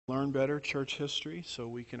Learn better church history so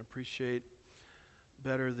we can appreciate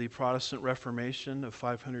better the Protestant Reformation of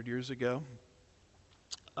 500 years ago.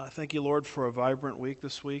 Thank you, Lord, for a vibrant week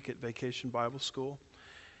this week at Vacation Bible School.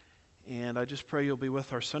 And I just pray you'll be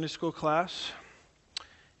with our Sunday school class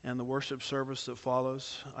and the worship service that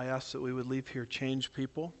follows. I ask that we would leave here changed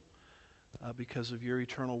people because of your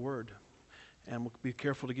eternal word. And we'll be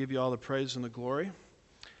careful to give you all the praise and the glory.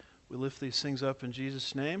 We lift these things up in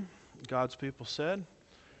Jesus' name. God's people said,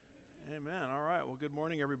 Amen. All right. Well, good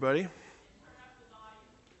morning, everybody.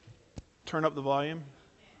 Turn up the volume.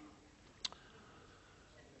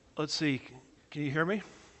 Let's see. Can you hear me?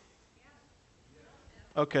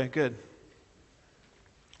 Okay, good.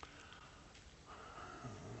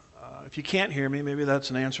 If you can't hear me, maybe that's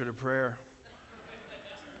an answer to prayer.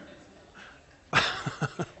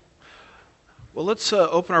 Well, let's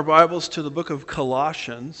open our Bibles to the book of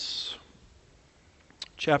Colossians,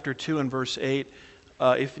 chapter 2 and verse 8.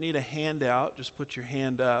 If you need a handout, just put your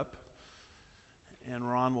hand up, and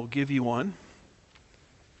Ron will give you one.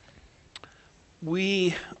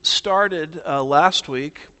 We started last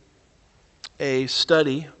week a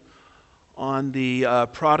study on the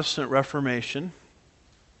Protestant Reformation.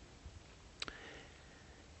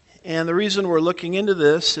 And the reason we're looking into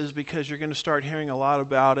this is because you're going to start hearing a lot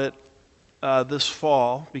about it this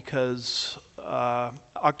fall, because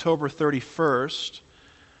October 31st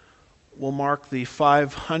will mark the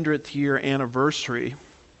 500th year anniversary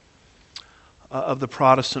of the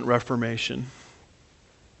Protestant Reformation.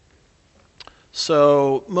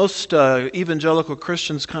 So most evangelical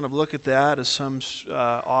Christians kind of look at that as some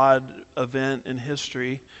odd event in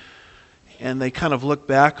history, and they kind of look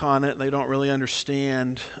back on it and they don't really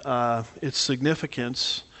understand its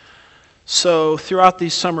significance. So throughout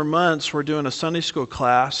these summer months, we're doing a Sunday school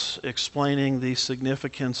class explaining the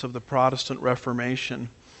significance of the Protestant Reformation.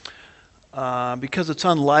 Because it's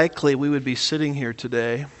unlikely we would be sitting here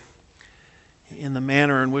today in the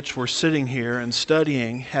manner in which we're sitting here and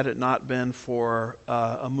studying had it not been for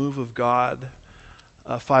a move of God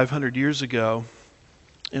 500 years ago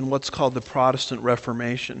in what's called the Protestant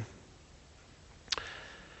Reformation.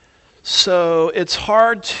 So it's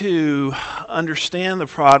hard to understand the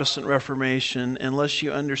Protestant Reformation unless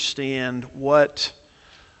you understand what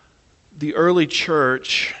the early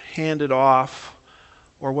church handed off,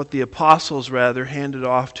 or what the apostles, rather, handed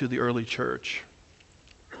off to the early church.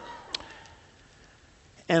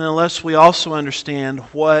 And unless we also understand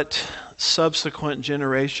what subsequent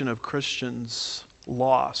generation of Christians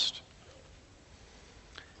lost.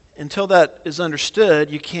 Until that is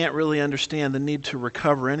understood, you can't really understand the need to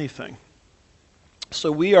recover anything.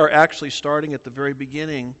 So we are actually starting at the very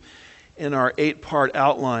beginning in our 8-part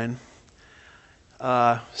outline,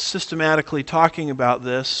 systematically talking about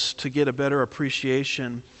this to get a better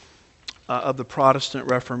appreciation of the Protestant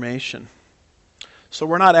Reformation. So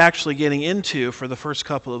we're not actually getting into, for the first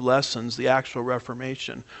couple of lessons, the actual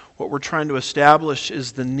Reformation. What we're trying to establish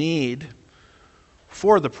is the need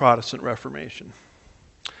for the Protestant Reformation.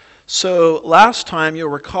 So last time, you'll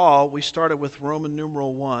recall, we started with Roman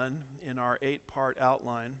numeral 1 in our 8-part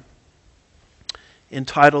outline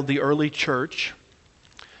entitled The Early Church.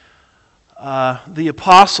 The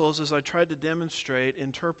apostles, as I tried to demonstrate,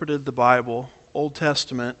 interpreted the Bible, Old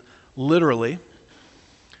Testament, literally,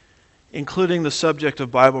 including the subject of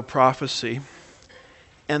Bible prophecy.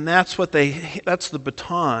 And that's the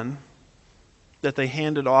baton that they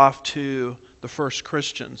handed off to the first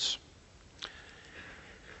Christians.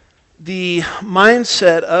 The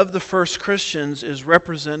mindset of the first Christians is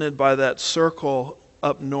represented by that circle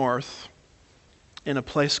up north in a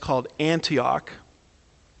place called Antioch.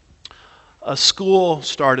 A school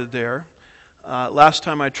started there. Last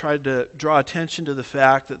time I tried to draw attention to the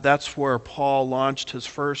fact that that's where Paul launched his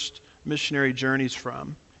first missionary journeys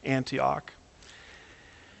from, Antioch.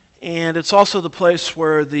 And it's also the place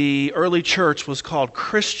where the early church was called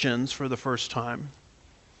Christians for the first time.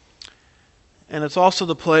 And it's also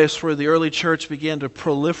the place where the early church began to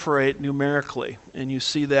proliferate numerically. And you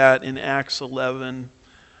see that in Acts 11,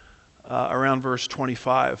 around verse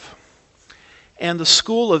 25. And the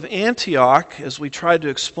school of Antioch, as we tried to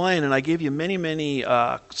explain, and I gave you many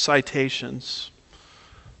citations,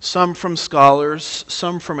 some from scholars,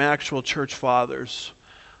 some from actual church fathers,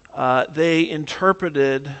 they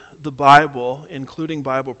interpreted the Bible, including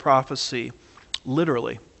Bible prophecy,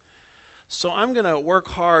 literally. So I'm going to work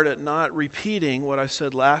hard at not repeating what I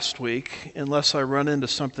said last week unless I run into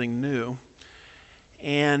something new.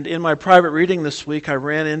 And in my private reading this week, I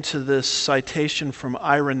ran into this citation from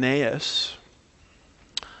Irenaeus.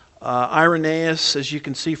 Irenaeus, as you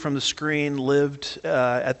can see from the screen, lived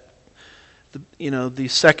at the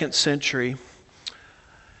 2nd century.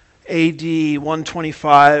 AD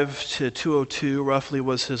 125 to 202 roughly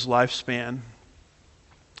was his lifespan.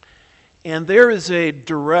 And there is a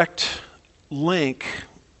direct link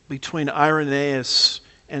between Irenaeus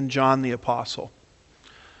and John the Apostle.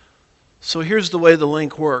 So here's the way the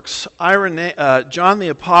link works. John the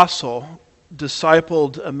Apostle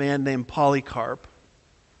discipled a man named Polycarp.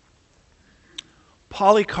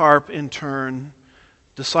 Polycarp, in turn,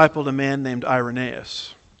 discipled a man named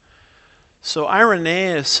Irenaeus. So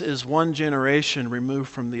Irenaeus is one generation removed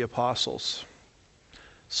from the apostles.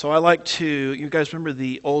 So I like to, you guys remember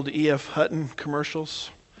the old E.F. Hutton commercials?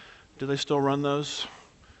 Do they still run those?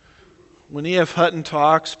 When E.F. Hutton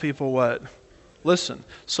talks, people what? Listen.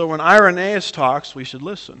 So when Irenaeus talks, we should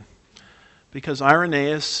listen. Because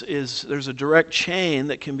Irenaeus there's a direct chain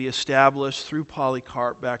that can be established through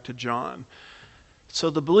Polycarp back to John. So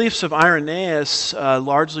the beliefs of Irenaeus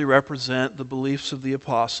largely represent the beliefs of the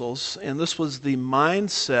apostles, and this was the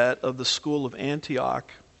mindset of the school of Antioch.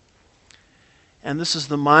 And this is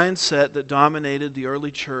the mindset that dominated the early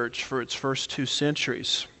church for its first 2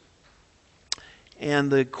 centuries. And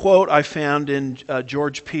the quote I found in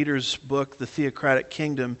George Peter's book, The Theocratic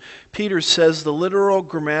Kingdom, Peter says, "The literal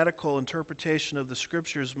grammatical interpretation of the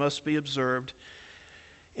Scriptures must be observed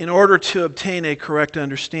in order to obtain a correct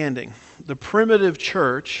understanding. The primitive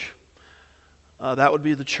church," that would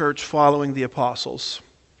be the church following the apostles,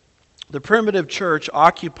 "the primitive church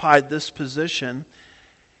occupied this position,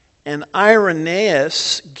 and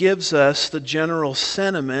Irenaeus gives us the general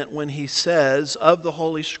sentiment when he says of the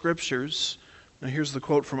Holy Scriptures," now here's the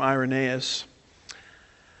quote from Irenaeus,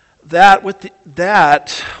 that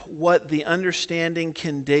what the understanding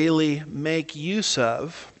can daily make use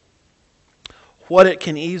of, what it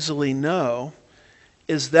can easily know,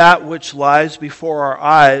 is that which lies before our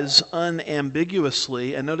eyes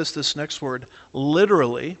unambiguously, and notice this next word,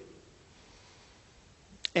 literally,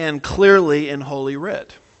 and clearly in Holy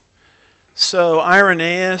Writ. So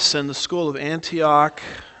Irenaeus and the school of Antioch,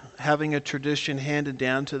 having a tradition handed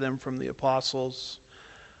down to them from the apostles,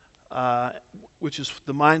 which is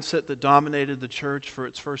the mindset that dominated the church for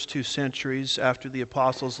its first 2 centuries after the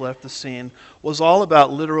apostles left the scene, was all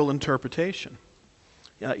about literal interpretation.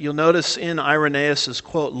 You'll notice in Irenaeus'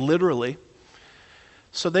 quote, literally.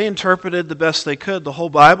 So they interpreted the best they could the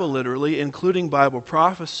whole Bible literally, including Bible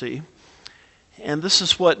prophecy. And this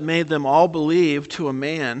is what made them all believe to a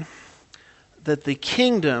man that the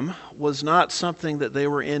kingdom was not something that they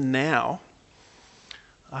were in now.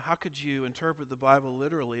 How could you interpret the Bible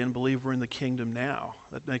literally and believe we're in the kingdom now?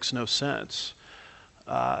 That makes no sense.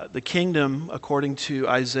 The kingdom, according to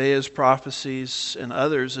Isaiah's prophecies and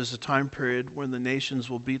others, is a time period when the nations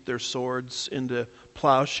will beat their swords into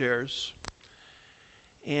plowshares.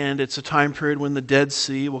 And it's a time period when the Dead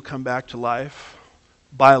Sea will come back to life,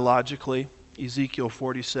 biologically, Ezekiel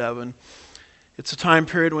 47. It's a time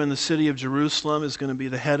period when the city of Jerusalem is going to be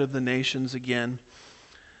the head of the nations again,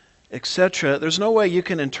 etc. There's no way you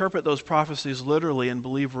can interpret those prophecies literally and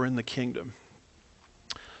believe we're in the kingdom.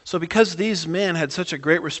 So because these men had such a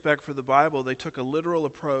great respect for the Bible, they took a literal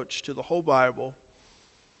approach to the whole Bible,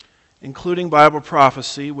 including Bible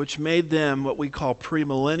prophecy, which made them what we call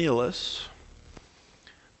premillennialists,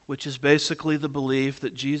 which is basically the belief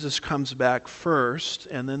that Jesus comes back first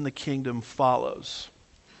and then the kingdom follows.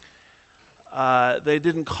 They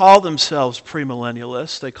didn't call themselves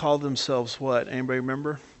premillennialists. They called themselves what? Anybody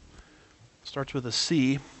remember? Starts with a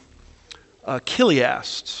C.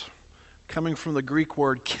 Chiliasts, coming from the Greek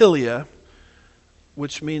word chilia,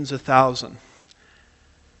 which means 1,000.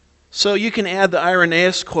 So you can add the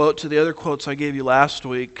Irenaeus quote to the other quotes I gave you last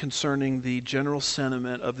week concerning the general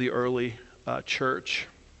sentiment of the early church.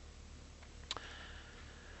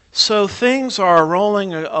 So things are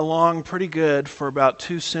rolling along pretty good for about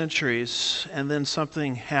 2 centuries, and then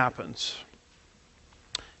something happens.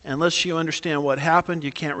 Unless you understand what happened,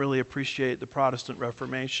 you can't really appreciate the Protestant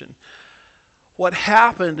Reformation. What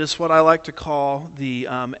happened is what I like to call the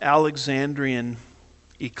Alexandrian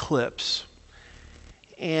Eclipse.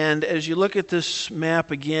 And as you look at this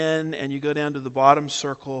map again, and you go down to the bottom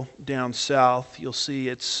circle down south, you'll see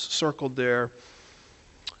it's circled there,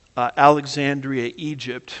 Alexandria,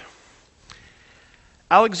 Egypt.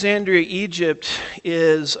 Alexandria, Egypt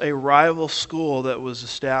is a rival school that was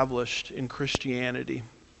established in Christianity.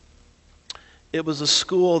 It was a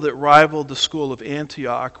school that rivaled the school of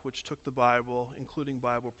Antioch, which took the Bible, including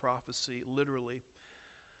Bible prophecy, literally.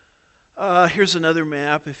 Here's another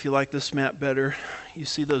map, if you like this map better. You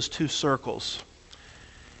see those 2 circles.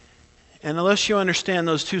 And unless you understand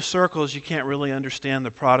those 2 circles, you can't really understand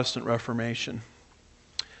the Protestant Reformation.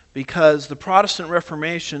 Because the Protestant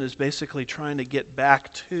Reformation is basically trying to get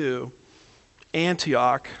back to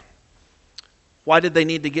Antioch Why did they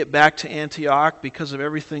need to get back to Antioch? Because of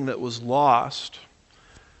everything that was lost,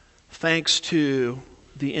 thanks to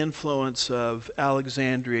the influence of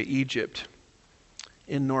Alexandria, Egypt,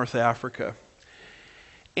 in North Africa.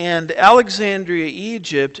 And Alexandria,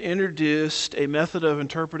 Egypt introduced a method of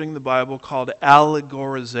interpreting the Bible called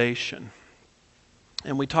allegorization.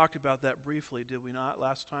 And we talked about that briefly, did we not,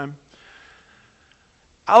 last time?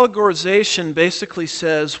 Allegorization basically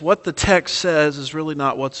says what the text says is really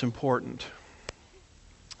not what's important.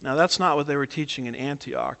 Now, that's not what they were teaching in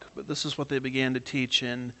Antioch, but this is what they began to teach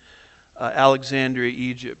in Alexandria,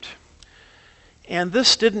 Egypt. And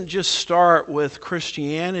this didn't just start with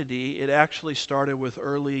Christianity, it actually started with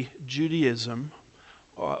early Judaism,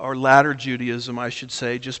 or latter Judaism, I should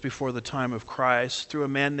say, just before the time of Christ, through a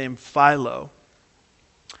man named Philo.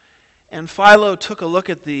 And Philo took a look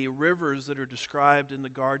at the rivers that are described in the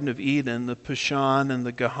Garden of Eden, the Pishon and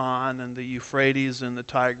the Gahan and the Euphrates and the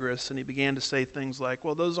Tigris, and he began to say things like,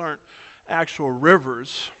 well, those aren't actual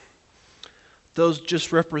rivers. Those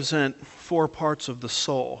just represent 4 parts of the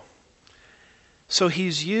soul. So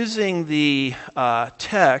he's using the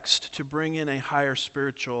text to bring in a higher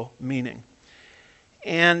spiritual meaning.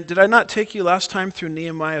 And did I not take you last time through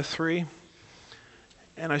Nehemiah 3?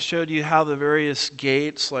 And I showed you how the various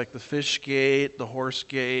gates, like the fish gate, the horse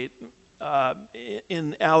gate,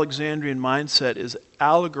 in Alexandrian mindset is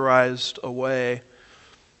allegorized away.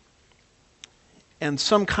 And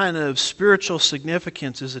some kind of spiritual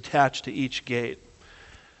significance is attached to each gate.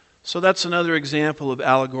 So that's another example of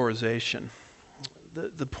allegorization.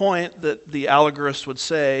 The point that the allegorist would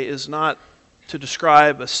say is not to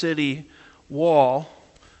describe a city wall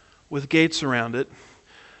with gates around it.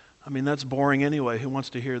 I mean, that's boring anyway. Who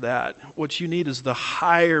wants to hear that? What you need is the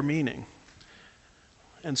higher meaning.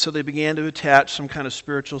 And so they began to attach some kind of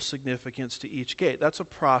spiritual significance to each gate. That's a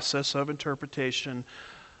process of interpretation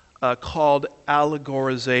called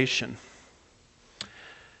allegorization.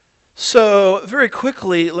 So, very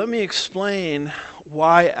quickly, let me explain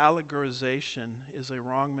why allegorization is a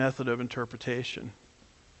wrong method of interpretation,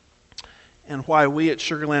 and why we at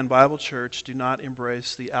Sugarland Bible Church do not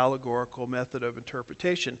embrace the allegorical method of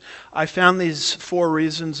interpretation. I found these 4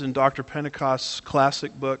 reasons in Dr. Pentecost's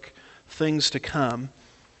classic book, Things to Come,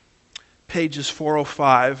 pages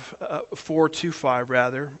 425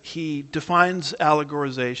 rather. He defines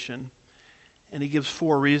allegorization, and he gives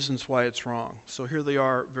 4 reasons why it's wrong. So here they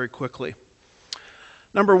are very quickly.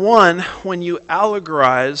 Number 1, when you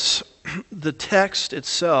allegorize, the text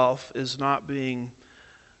itself is not being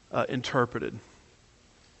interpreted.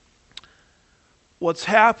 What's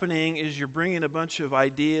happening is you're bringing a bunch of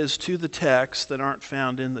ideas to the text that aren't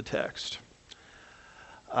found in the text.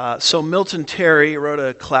 So Milton Terry wrote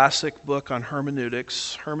a classic book on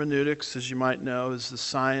hermeneutics. Hermeneutics, as you might know, is the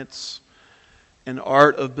science and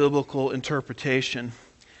art of biblical interpretation.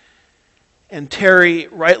 And Terry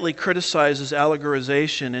rightly criticizes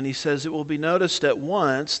allegorization, and he says it will be noticed at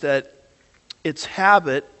once that its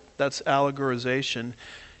habit, that's allegorization,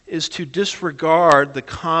 is to disregard the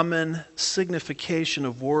common signification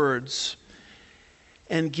of words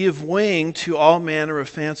and give wing to all manner of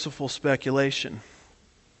fanciful speculation.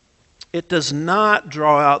 It does not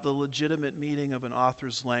draw out the legitimate meaning of an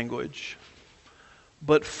author's language,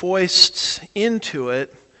 but foists into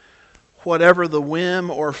it whatever the whim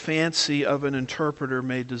or fancy of an interpreter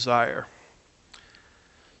may desire.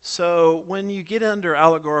 So when you get under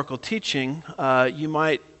allegorical teaching, you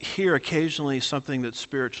might hear occasionally something that's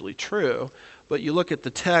spiritually true, but you look at the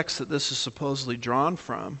text that this is supposedly drawn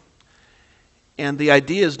from, and the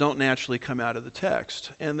ideas don't naturally come out of the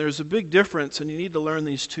text. And there's a big difference, and you need to learn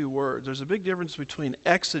these 2 words. There's a big difference between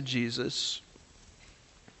exegesis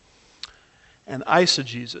and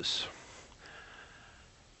eisegesis.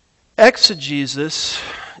 Exegesis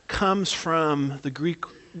comes from the Greek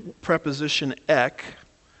preposition ek,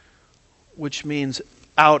 which means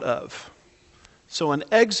out of. So an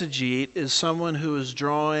exegete is someone who is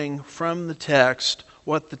drawing from the text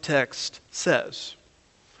what the text says,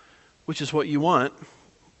 which is what you want,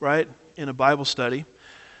 right, in a Bible study,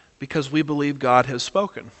 because we believe God has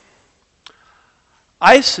spoken.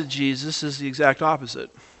 Eisegesis is the exact opposite.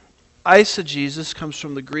 Eisegesis comes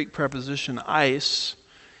from the Greek preposition eis,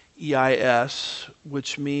 E-I-S,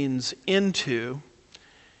 which means into,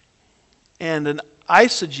 and an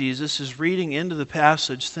eisegesis is reading into the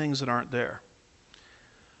passage things that aren't there.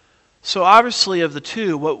 So obviously of the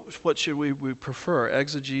 2, what should we prefer,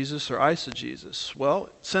 exegesis or eisegesis? Well,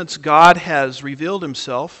 since God has revealed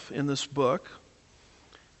himself in this book,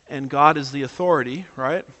 and God is the authority,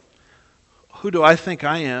 right? Who do I think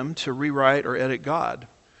I am to rewrite or edit God?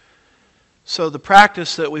 So the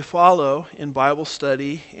practice that we follow in Bible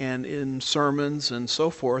study and in sermons and so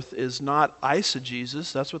forth is not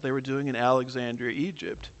eisegesis. That's what they were doing in Alexandria,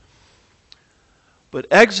 Egypt. But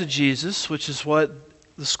exegesis, which is what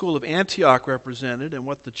the school of Antioch represented and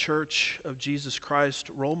what the Church of Jesus Christ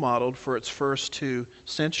role modeled for its first 2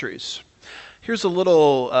 centuries. Here's a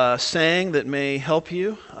little saying that may help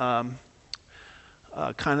you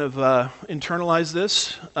internalize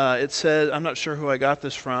this. It says, I'm not sure who I got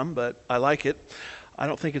this from, but I like it. I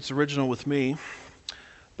don't think it's original with me.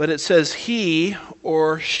 But it says, he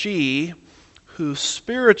or she who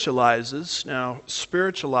spiritualizes. Now,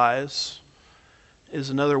 spiritualize is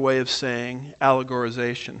another way of saying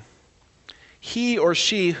allegorization. He or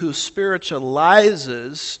she who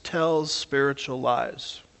spiritualizes tells spiritual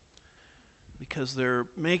lies. Because they're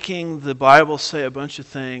making the Bible say a bunch of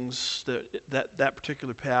things that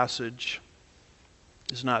particular passage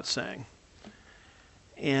is not saying.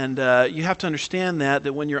 And you have to understand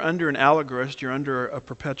that when you're under an allegorist, you're under a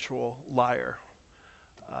perpetual liar.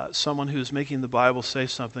 Someone who's making the Bible say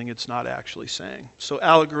something it's not actually saying. So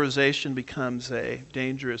allegorization becomes a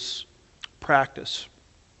dangerous practice.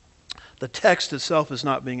 The text itself is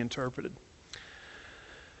not being interpreted.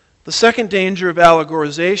 The second danger of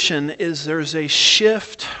allegorization is there's a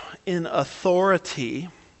shift in authority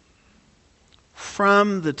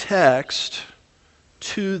from the text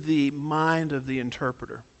to the mind of the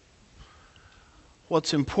interpreter.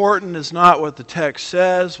 What's important is not what the text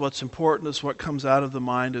says. What's important is what comes out of the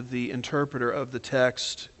mind of the interpreter of the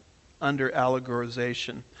text under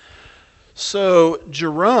allegorization. So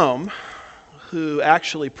Jerome, who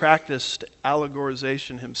actually practiced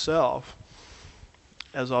allegorization himself,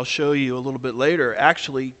 as I'll show you a little bit later,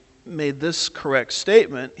 actually made this correct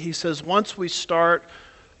statement. He says, once we start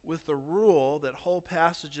with the rule that whole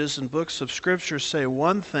passages and books of Scripture say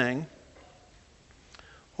one thing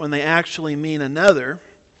when they actually mean another,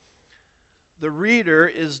 the reader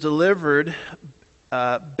is delivered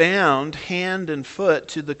bound hand and foot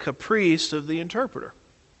to the caprice of the interpreter.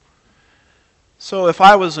 So if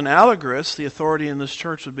I was an allegorist, the authority in this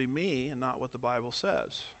church would be me and not what the Bible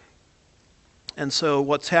says. And so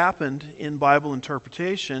what's happened in Bible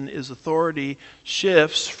interpretation is authority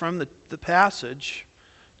shifts from the passage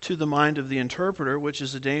to the mind of the interpreter, which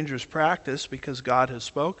is a dangerous practice because God has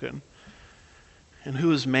spoken. And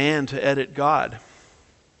who is man to edit God?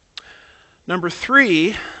 Number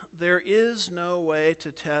 3, there is no way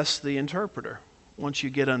to test the interpreter once you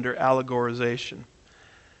get under allegorization.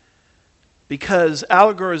 Because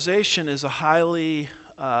allegorization is a highly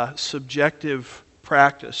subjective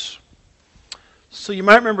practice. So you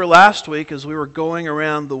might remember last week as we were going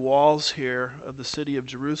around the walls here of the city of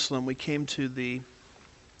Jerusalem, we came to the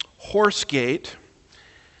horse gate.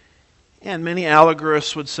 And many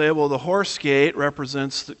allegorists would say, well, the horse gate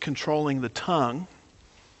represents controlling the tongue,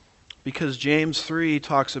 because James 3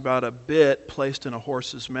 talks about a bit placed in a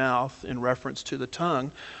horse's mouth in reference to the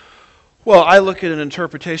tongue. Well, I look at an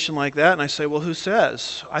interpretation like that and I say, well, who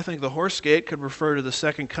says? I think the horse gate could refer to the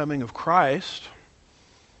second coming of Christ.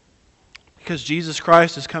 Because Jesus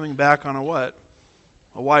Christ is coming back on a what?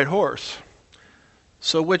 A white horse.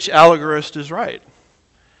 So which allegorist is right?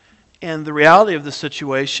 And the reality of the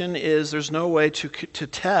situation is there's no way to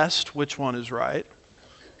test which one is right,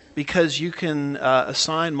 because you can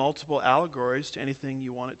assign multiple allegories to anything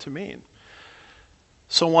you want it to mean.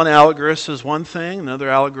 So one allegorist says one thing, another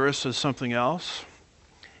allegorist says something else.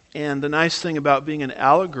 And the nice thing about being an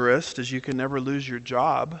allegorist is you can never lose your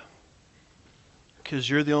job, because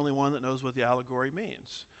you're the only one that knows what the allegory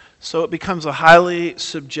means. So it becomes a highly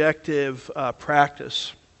subjective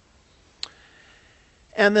practice.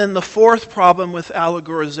 And then the fourth problem with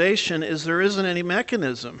allegorization is there isn't any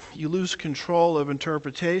mechanism. You lose control of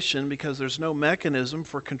interpretation because there's no mechanism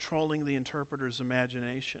for controlling the interpreter's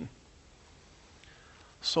imagination.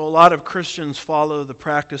 So a lot of Christians follow the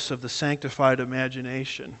practice of the sanctified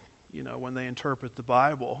imagination, when they interpret the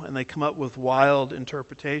Bible, and they come up with wild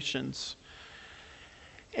interpretations.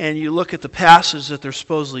 And you look at the passage that they're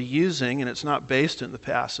supposedly using, and it's not based in the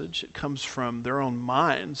passage. It comes from their own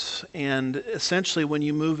minds. And essentially, when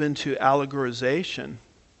you move into allegorization,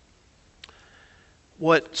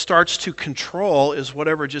 what starts to control is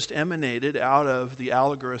whatever just emanated out of the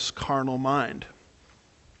allegorist's carnal mind.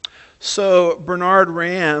 So Bernard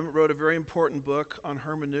Ramm wrote a very important book on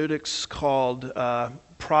hermeneutics called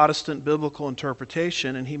Protestant Biblical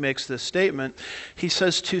Interpretation, and he makes this statement. He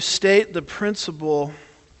says, to state the principal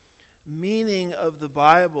meaning of the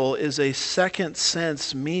Bible is a second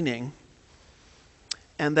sense meaning,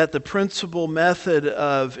 and that the principal method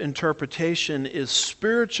of interpretation is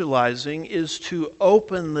spiritualizing, is to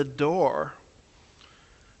open the door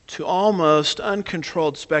to almost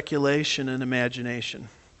uncontrolled speculation and imagination.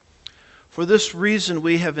 For this reason,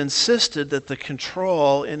 we have insisted that the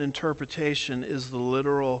control in interpretation is the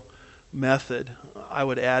literal method. I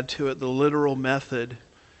would add to it the literal method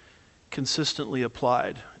consistently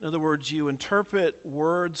applied. In other words, you interpret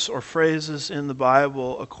words or phrases in the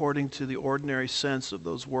Bible according to the ordinary sense of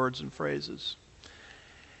those words and phrases.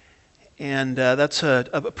 And that's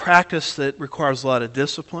a practice that requires a lot of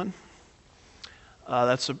discipline.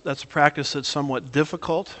 That's a practice that's somewhat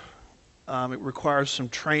difficult. It requires some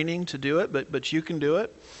training to do it, but you can do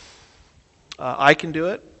it. I can do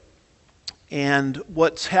it. And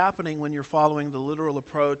what's happening when you're following the literal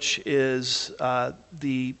approach is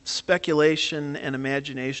the speculation and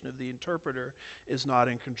imagination of the interpreter is not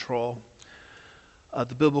in control.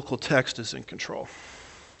 The biblical text is in control.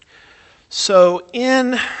 So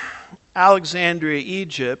in Alexandria,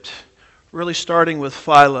 Egypt, really starting with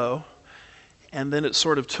Philo, and then it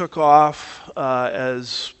sort of took off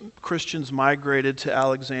as Christians migrated to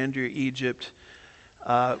Alexandria, Egypt.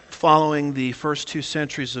 Following the first 2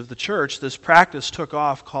 centuries of the church, this practice took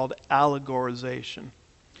off called allegorization.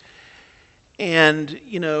 And,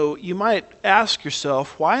 you might ask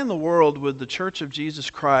yourself, why in the world would the Church of Jesus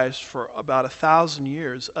Christ for about 1,000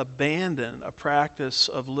 years abandon a practice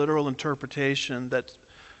of literal interpretation that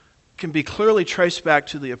can be clearly traced back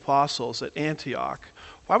to the apostles at Antioch?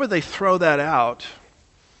 Why would they throw that out?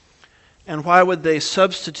 And why would they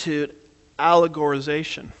substitute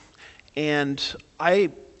allegorization? And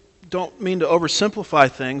I don't mean to oversimplify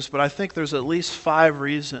things, but I think there's at least 5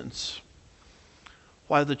 reasons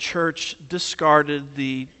why the church discarded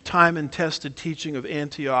the time and tested teaching of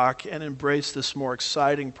Antioch and embraced this more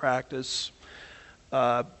exciting practice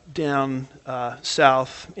down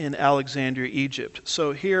south in Alexandria, Egypt.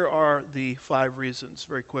 So here are the 5 reasons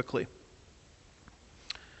very quickly.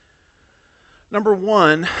 Number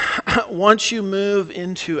 1, once you move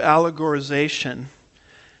into allegorization,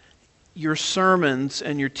 your sermons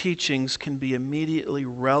and your teachings can be immediately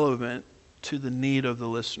relevant to the need of the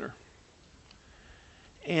listener.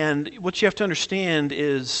 And what you have to understand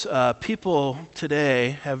is people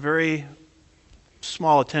today have very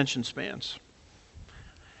small attention spans.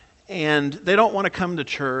 And they don't want to come to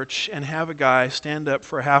church and have a guy stand up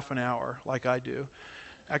for half an hour like I do,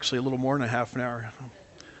 actually a little more than a half an hour,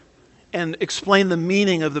 and explain the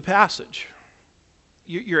meaning of the passage.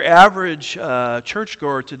 Your average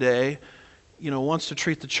churchgoer today, wants to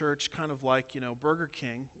treat the church kind of like, Burger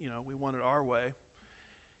King. We want it our way.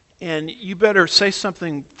 And you better say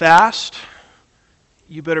something fast.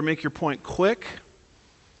 You better make your point quick.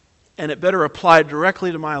 And it better apply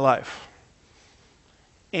directly to my life.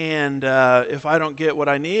 And if I don't get what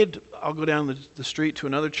I need, I'll go down the street to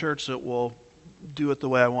another church that will do it the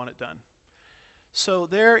way I want it done. So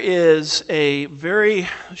there is a very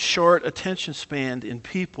short attention span in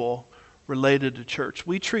people related to church.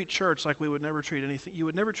 We treat church like we would never treat anything. You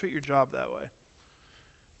would never treat your job that way.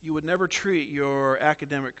 You would never treat your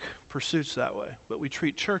academic pursuits that way. But we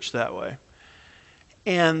treat church that way.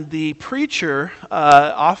 And the preacher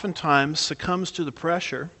oftentimes succumbs to the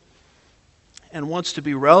pressure and wants to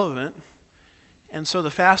be relevant. And so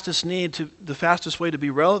the fastest way to be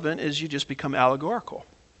relevant is you just become allegorical.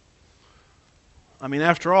 I mean,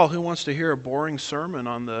 after all, who wants to hear a boring sermon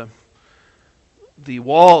on the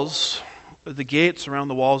walls, the gates around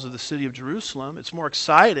the walls of the city of Jerusalem? It's more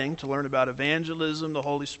exciting to learn about evangelism, the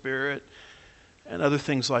Holy Spirit, and other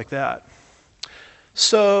things like that.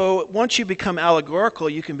 So once you become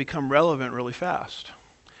allegorical, you can become relevant really fast.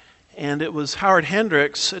 And it was Howard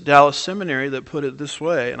Hendricks at Dallas Seminary that put it this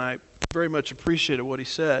way, and I very much appreciated what he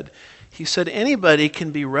said. He said, anybody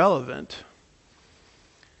can be relevant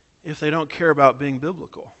if they don't care about being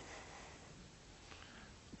biblical.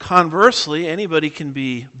 Conversely, anybody can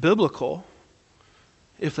be biblical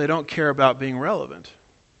if they don't care about being relevant.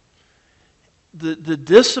 The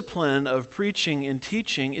discipline of preaching and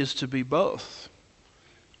teaching is to be both.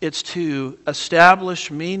 It's to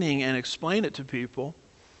establish meaning and explain it to people,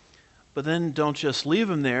 but then don't just leave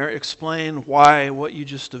them there. Explain why what you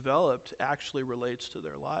just developed actually relates to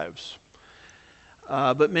their lives.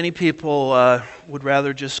 But many people would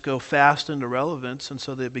rather just go fast into relevance, and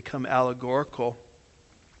so they become allegorical.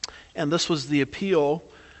 And this was the appeal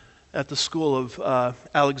at the school of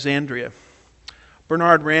Alexandria.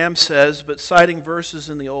 Bernard Ram says, but citing verses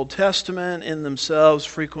in the Old Testament in themselves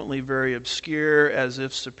frequently very obscure, as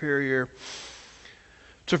if superior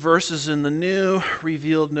to verses in the New,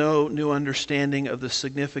 revealed no new understanding of the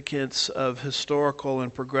significance of historical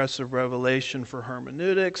and progressive revelation for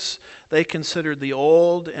hermeneutics. They considered the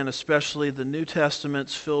Old, and especially the New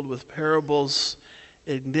Testaments, filled with parables,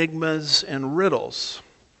 enigmas, and riddles.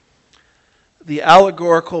 the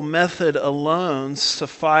allegorical method alone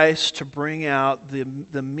sufficed to bring out the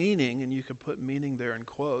meaning, and you could put meaning there in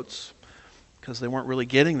quotes, because they weren't really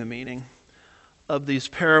getting the meaning, of these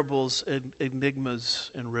parables,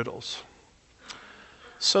 enigmas, and riddles.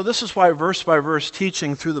 So this is why verse-by-verse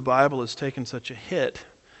teaching through the Bible has taken such a hit.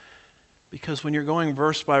 Because when you're going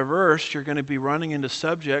verse by verse, you're going to be running into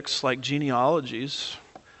subjects like genealogies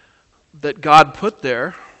that God put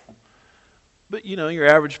there. But, your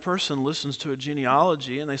average person listens to a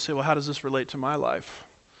genealogy and they say, well, how does this relate to my life?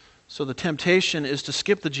 So the temptation is to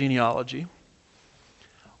skip the genealogy,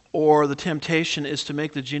 or the temptation is to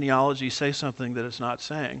make the genealogy say something that it's not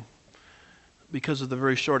saying because of the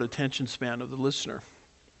very short attention span of the listener.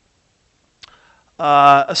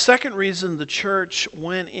 A second reason the church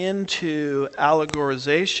went into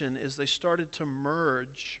allegorization is they started to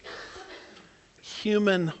merge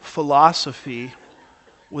human philosophy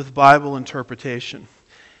with Bible interpretation.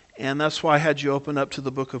 And that's why I had you open up to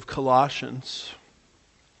the book of Colossians,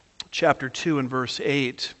 chapter 2 and verse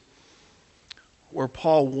 8, where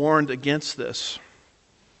Paul warned against this.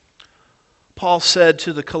 Paul said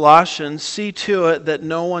to the Colossians, "See to it that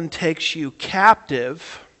no one takes you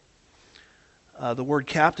captive." The word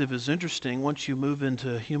captive is interesting. Once you move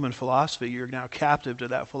into human philosophy, you're now captive to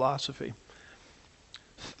that philosophy.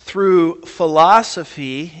 Through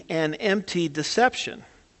philosophy and empty deception,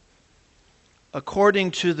 according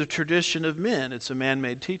to the tradition of men. It's a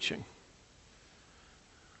man-made teaching.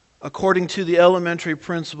 According to the elementary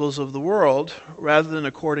principles of the world, rather than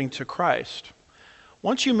according to Christ.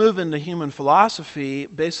 Once you move into human philosophy,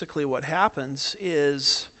 basically what happens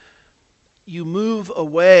is you move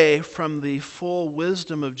away from the full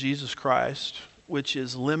wisdom of Jesus Christ, which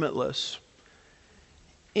is limitless,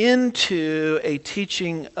 into a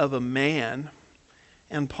teaching of a man.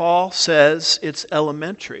 And Paul says it's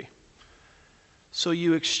elementary. So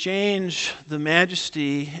you exchange the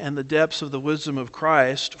majesty and the depths of the wisdom of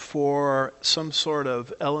Christ for some sort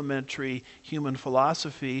of elementary human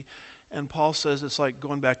philosophy. And Paul says it's like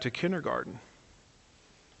going back to kindergarten.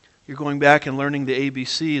 You're going back and learning the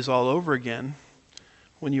ABCs all over again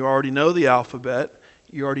when you already know the alphabet,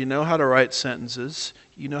 you already know how to write sentences,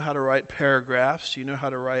 you know how to write paragraphs, you know how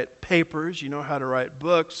to write papers, you know how to write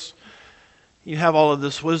books. You have all of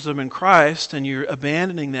this wisdom in Christ, and you're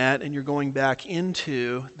abandoning that, and you're going back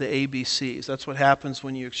into the ABCs. That's what happens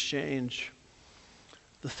when you exchange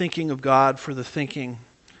the thinking of God for the thinking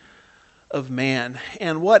of man.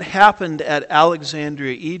 And what happened at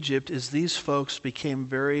Alexandria, Egypt, is these folks became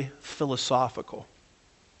very philosophical.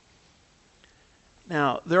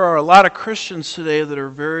 Now, there are a lot of Christians today that are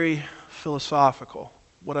very philosophical.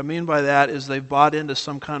 What I mean by that is they've bought into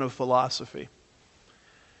some kind of philosophy.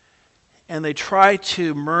 And they try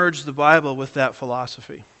to merge the Bible with that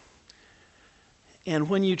philosophy. And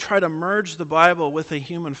when you try to merge the Bible with a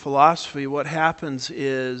human philosophy, what happens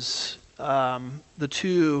is the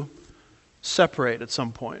two separate at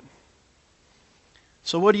some point.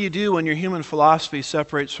 So what do you do when your human philosophy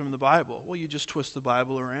separates from the Bible? Well, you just twist the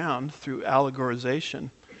Bible around through allegorization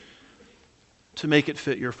to make it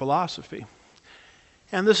fit your philosophy.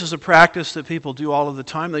 And this is a practice that people do all of the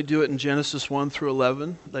time. They do it in Genesis 1 through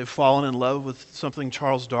 11. They've fallen in love with something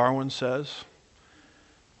Charles Darwin says.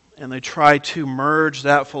 And they try to merge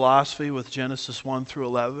that philosophy with Genesis 1 through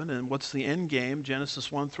 11. And what's the end game?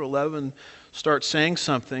 Genesis 1 through 11 starts saying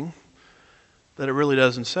something that it really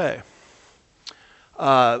doesn't say.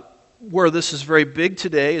 Where this is very big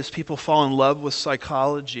today is people fall in love with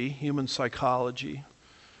psychology, human psychology.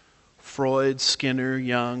 Freud, Skinner,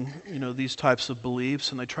 Jung, these types of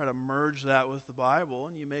beliefs, and they try to merge that with the Bible,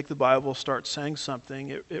 and you make the Bible start saying something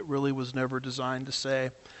it really was never designed to say.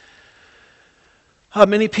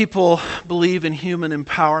 Many people believe in human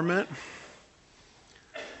empowerment,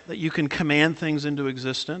 that you can command things into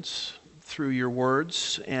existence through your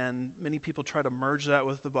words, and many people try to merge that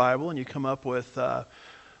with the Bible, and you come up with the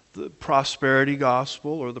prosperity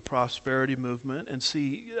gospel or the prosperity movement. And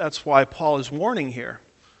see, that's why Paul is warning here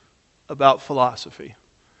about philosophy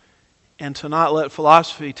and to not let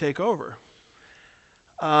philosophy take over.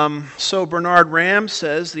 So Bernard Ram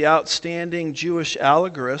says the outstanding Jewish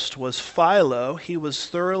allegorist was Philo. He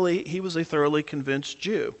was a thoroughly convinced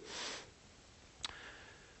Jew.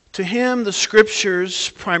 To him, the scriptures,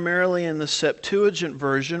 primarily in the Septuagint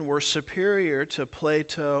version, were superior to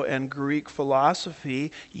Plato and Greek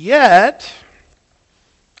philosophy, yet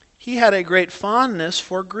he had a great fondness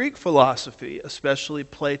for Greek philosophy, especially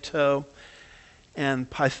Plato and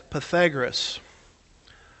Pythagoras.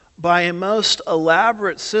 By a most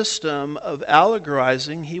elaborate system of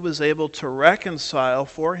allegorizing, he was able to reconcile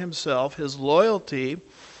for himself his loyalty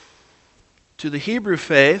to the Hebrew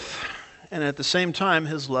faith and at the same time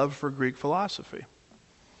his love for Greek philosophy.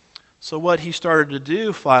 So what he started to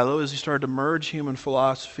do, Philo, is he started to merge human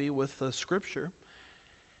philosophy with the Scripture.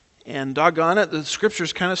 And doggone it, the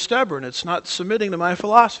Scripture's kind of stubborn. It's not submitting to my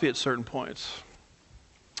philosophy at certain points.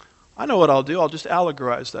 I know what I'll do. I'll just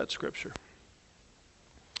allegorize that Scripture.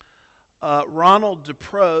 Ronald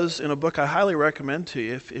DeProse, in a book I highly recommend to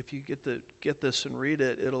you, if you get this and read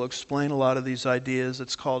it, it'll explain a lot of these ideas.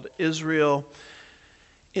 It's called Israel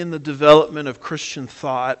in the Development of Christian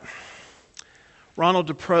Thought. Ronald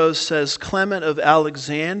DeProse says Clement of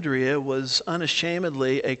Alexandria was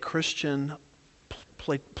unashamedly a Christian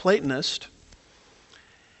Platonist,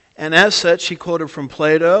 and as such he quoted from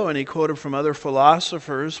Plato and he quoted from other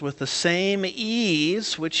philosophers with the same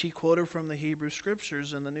ease which he quoted from the Hebrew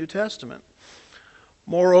Scriptures in the New Testament.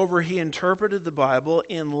 Moreover, he interpreted the Bible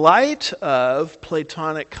in light of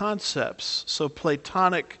Platonic concepts. So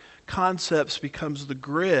Platonic concepts becomes the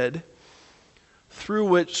grid through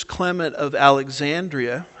which Clement of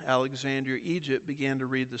Alexandria, Egypt, began to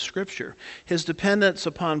read the Scripture. His dependence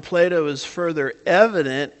upon Plato is further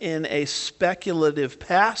evident in a speculative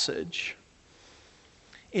passage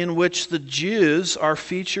in which the Jews are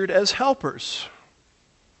featured as helpers,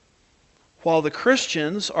 while the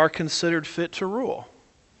Christians are considered fit to rule.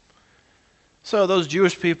 So those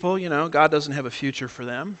Jewish people, God doesn't have a future for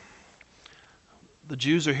them. The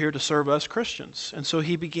Jews are here to serve us Christians. And so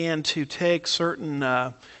he began to take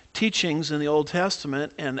certain teachings in the Old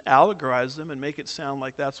Testament and allegorize them and make it sound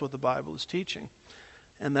like that's what the Bible is teaching.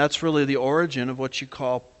 And that's really the origin of what you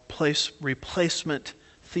call replacement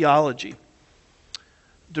theology.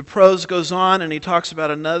 DeProse goes on and he talks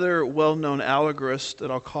about another well-known allegorist that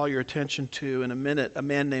I'll call your attention to in a minute, a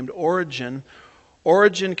man named Origen.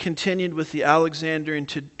 Origen continued with the Alexandrian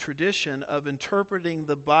tradition of interpreting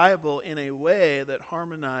the Bible in a way that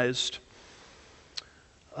harmonized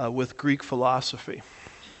with Greek philosophy.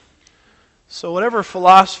 So whatever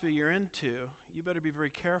philosophy you're into, you better be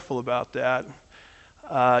very careful about that,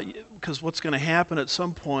 because what's going to happen at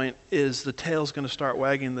some point is the tail's going to start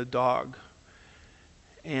wagging the dog,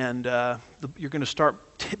 and you're going to start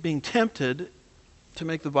being tempted to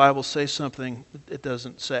make the Bible say something it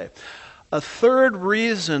doesn't say. A third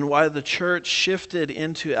reason why the church shifted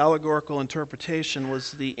into allegorical interpretation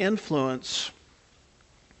was the influence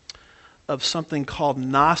of something called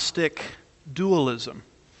Gnostic dualism.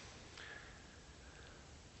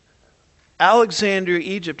 Alexandria,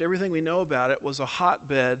 Egypt, everything we know about it, was a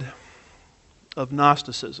hotbed of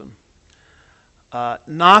Gnosticism.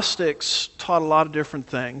 Gnostics taught a lot of different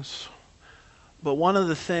things, but one of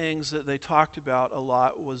the things that they talked about a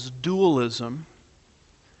lot was dualism.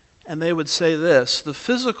 And they would say this: the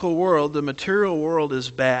physical world, the material world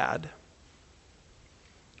is bad,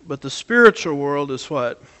 but the spiritual world is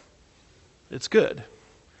what? It's good.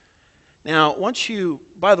 Now,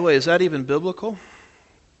 by the way, is that even biblical?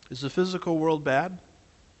 Is the physical world bad?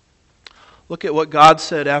 Look at what God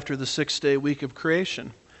said after the 6-day week of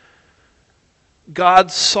creation.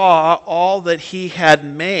 God saw all that He had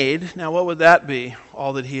made. Now, what would that be,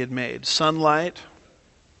 all that He had made? Sunlight,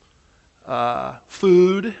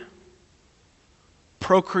 food,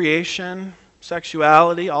 procreation,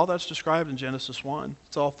 sexuality, all that's described in Genesis 1.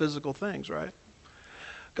 It's all physical things, right?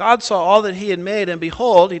 God saw all that He had made, and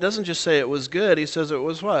behold, He doesn't just say it was good, He says it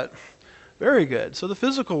was what? Very good. So the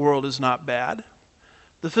physical world is not bad.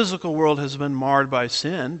 The physical world has been marred by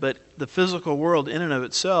sin, but the physical world in and of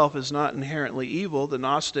itself is not inherently evil. The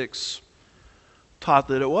Gnostics taught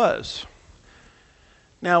that it was.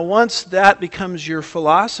 Now, once that becomes your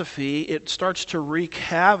philosophy, it starts to wreak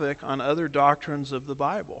havoc on other doctrines of the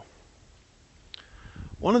Bible.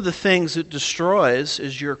 One of the things it destroys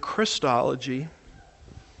is your Christology,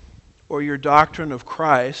 or your doctrine of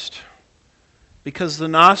Christ, because the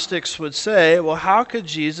Gnostics would say, well, how could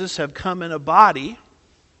Jesus have come in a body,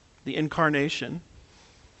 the incarnation,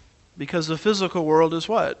 because the physical world is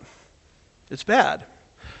what? It's bad.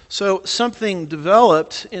 So something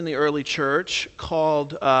developed in the early church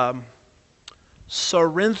called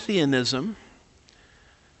Cerinthianism,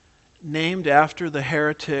 named after the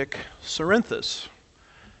heretic Cerinthus.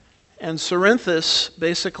 And Cerinthus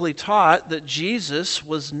basically taught that Jesus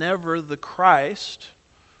was never the Christ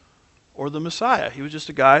or the Messiah. He was just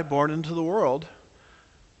a guy born into the world.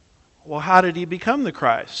 Well, how did he become the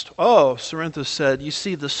Christ? Oh, Cerinthus said, you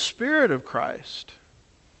see, the Spirit of Christ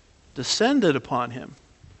descended upon him.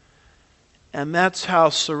 And that's how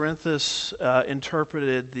Cerinthus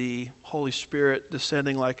interpreted the Holy Spirit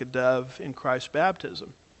descending like a dove in Christ's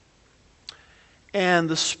baptism. And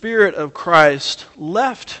the Spirit of Christ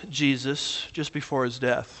left Jesus just before his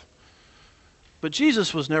death. But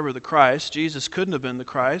Jesus was never the Christ. Jesus couldn't have been the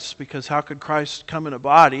Christ, because how could Christ come in a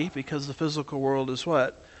body? Because the physical world is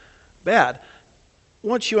what? Bad.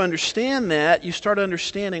 Once you understand that, you start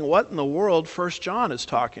understanding what in the world 1 John is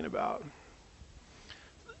talking about.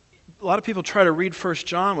 A lot of people try to read 1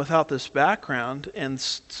 John without this background, and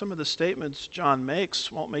some of the statements John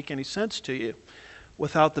makes won't make any sense to you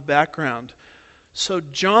without the background. So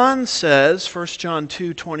John says, 1 John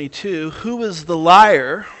 2:22, "Who is the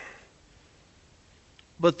liar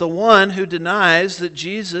but the one who denies that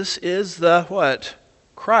Jesus is the," what?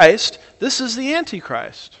 "Christ." This is the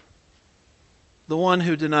Antichrist. The one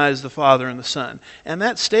who denies the Father and the Son. And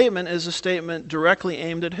that statement is a statement directly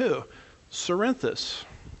aimed at who? Cerinthus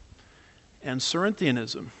and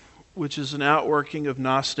Cerinthianism, which is an outworking of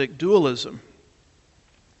Gnostic dualism.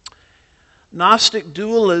 Gnostic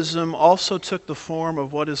dualism also took the form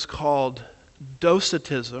of what is called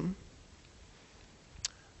Docetism.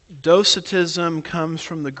 Docetism comes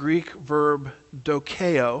from the Greek verb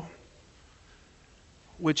dokeo,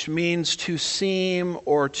 which means to seem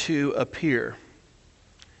or to appear.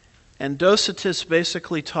 And Docetists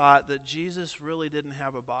basically taught that Jesus really didn't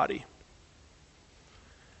have a body.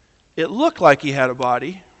 It looked like he had a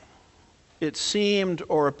body. It seemed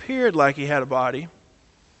or appeared like he had a body.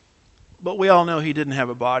 But we all know he didn't have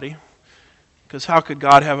a body. Because how could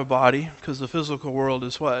God have a body? Because the physical world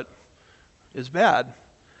is what? Is bad.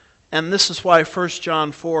 And this is why 1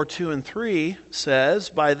 John 4:2 and 3 says,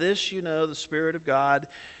 "By this you know the Spirit of God.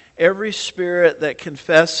 Every spirit that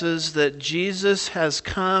confesses that Jesus has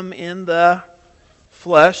come in the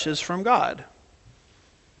flesh is from God.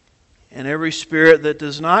 And every spirit that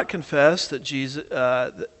does not confess that Jesus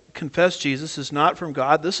is not from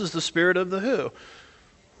God, this is the spirit of the who?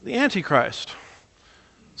 The Antichrist."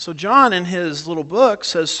 So John in his little book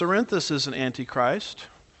says Cerinthus is an Antichrist,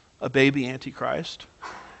 a baby Antichrist.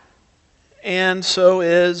 And so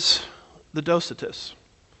is the Docetists.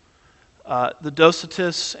 The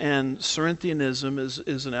Docetists and Cerinthianism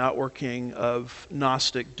is an outworking of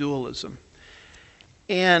Gnostic dualism.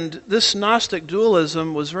 And this Gnostic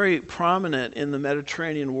dualism was very prominent in the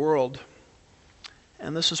Mediterranean world.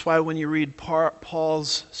 And this is why when you read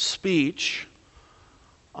Paul's speech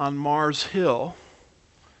on Mars Hill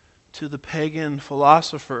to the pagan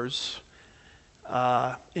philosophers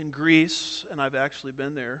in Greece, and I've actually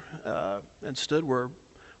been there and stood where,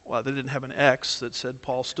 well, they didn't have an X that said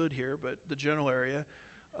Paul stood here, but the general area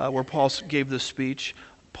where Paul gave this speech.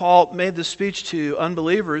 Paul made this speech to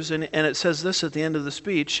unbelievers, and it says this at the end of the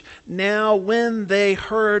speech: "Now when they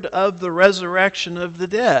heard of the resurrection of the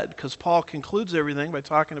dead," because Paul concludes everything by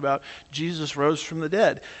talking about Jesus rose from the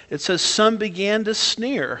dead. It says, "Some began to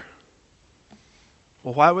sneer."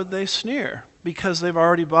 Well, why would they sneer? Because they've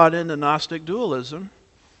already bought into Gnostic dualism,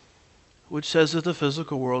 which says that the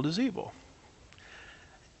physical world is evil.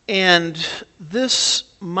 And this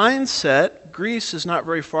mindset, Greece is not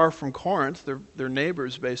very far from Corinth, they're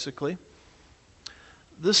neighbors basically.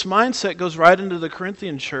 This mindset goes right into the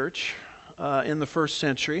Corinthian church in the first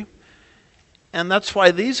century. And that's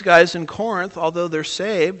why these guys in Corinth, although they're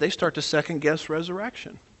saved, they start to second guess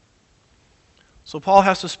resurrection. So Paul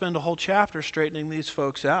has to spend a whole chapter straightening these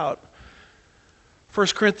folks out.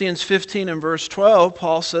 1 Corinthians 15 and verse 12,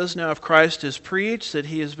 Paul says, "Now if Christ is preached that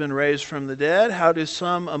he has been raised from the dead, how do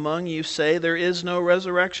some among you say there is no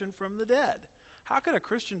resurrection from the dead?" How could a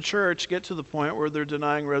Christian church get to the point where they're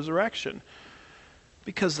denying resurrection?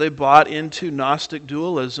 Because they bought into Gnostic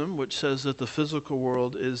dualism, which says that the physical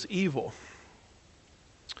world is evil.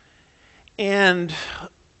 And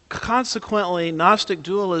consequently, Gnostic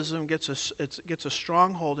dualism gets a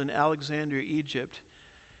stronghold in Alexandria, Egypt.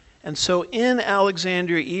 And so in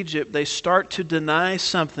Alexandria, Egypt, they start to deny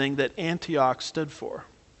something that Antioch stood for.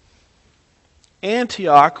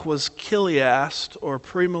 Antioch was chiliast, or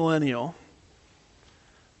premillennial.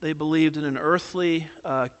 They believed in an earthly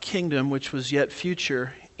kingdom which was yet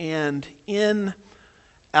future. And in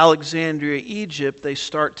Alexandria, Egypt, they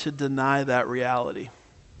start to deny that reality.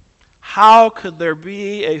 How could there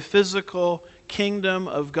be a physical kingdom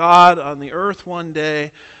of God on the earth one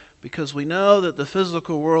day? Because we know that the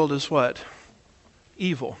physical world is what?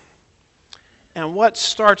 Evil. And what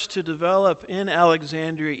starts to develop in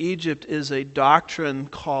Alexandria, Egypt is a doctrine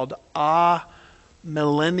called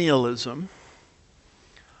amillennialism.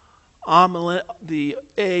 The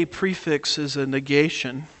A prefix is a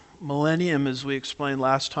negation. Millennium, as we explained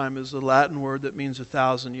last time, is a Latin word that means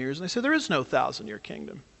 1,000 years. And they say there is no 1,000-year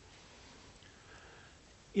kingdom.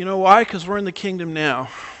 You know why? Because we're in the kingdom now.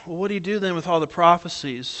 Well, what do you do then with all the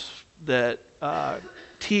prophecies that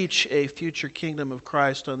teach a future kingdom of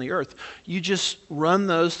Christ on the earth? You just run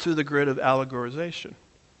those through the grid of allegorization.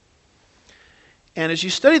 And as you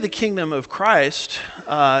study the kingdom of Christ,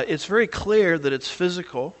 it's very clear that it's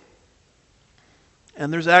physical.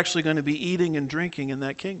 And there's actually going to be eating and drinking in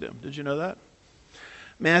that kingdom. Did you know that?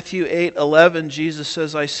 Matthew 8:11, Jesus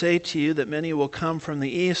says, I say to you that many will come from the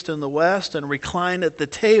east and the west and recline at the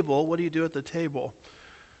table. What do you do at the table?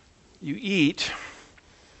 You eat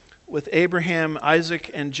with Abraham,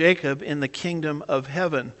 Isaac, and Jacob in the kingdom of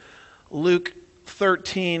heaven. Luke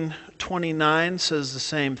 13:29 says the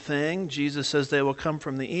same thing. Jesus says they will come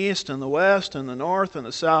from the east and the west and the north and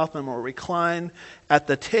the south and will recline at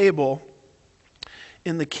the table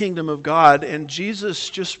in the kingdom of God. And Jesus,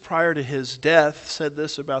 just prior to his death, said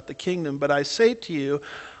this about the kingdom, but I say to you,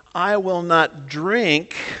 I will not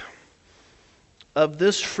drink of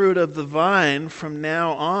this fruit of the vine from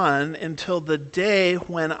now on until the day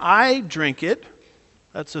when I drink it.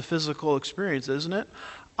 That's a physical experience, isn't it?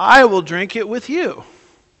 I will drink it with you.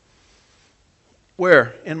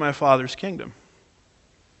 Where? In my Father's kingdom.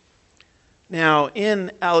 Now,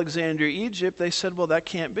 in Alexandria, Egypt, they said, well, that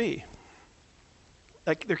can't be.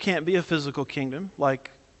 There can't be a physical kingdom like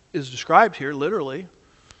is described here, literally,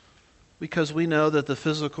 because we know that the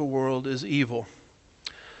physical world is evil.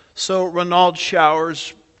 So Ronald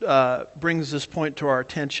Showers brings this point to our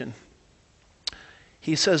attention.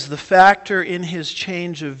 He says the factor in his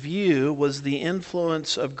change of view was the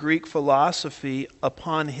influence of Greek philosophy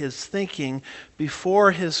upon his thinking.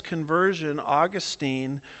 Before his conversion,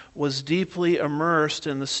 Augustine was deeply immersed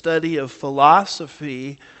in the study of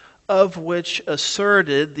philosophy, of which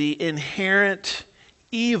asserted the inherent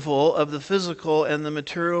evil of the physical and the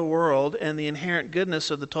material world and the inherent goodness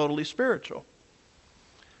of the totally spiritual.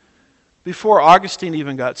 Before Augustine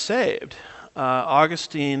even got saved,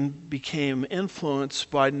 Augustine became influenced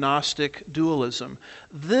by Gnostic dualism.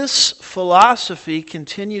 This philosophy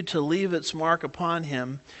continued to leave its mark upon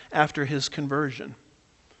him after his conversion.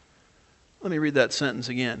 Let me read that sentence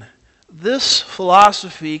again. This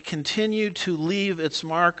philosophy continued to leave its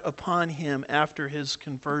mark upon him after his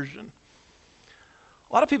conversion.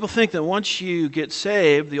 A lot of people think that once you get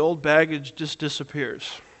saved, the old baggage just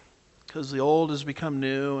disappears because the old has become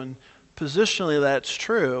new, and positionally that's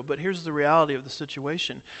true, but here's the reality of the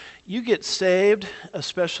situation. You get saved,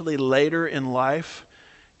 especially later in life,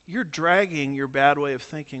 you're dragging your bad way of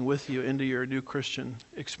thinking with you into your new Christian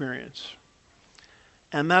experience.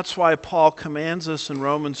 And that's why Paul commands us in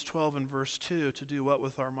Romans 12 and verse 2 to do what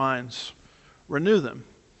with our minds? Renew them.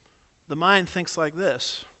 The mind thinks like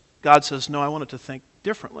this. God says, no, I want it to think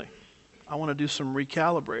differently. I want to do some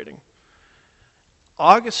recalibrating.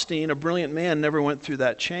 Augustine, a brilliant man, never went through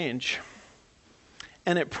that change.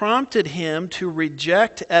 And it prompted him to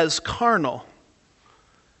reject as carnal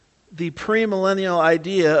the premillennial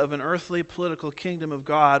idea of an earthly political kingdom of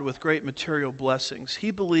God with great material blessings.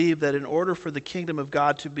 He believed that in order for the kingdom of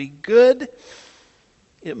God to be good,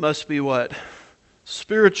 it must be what?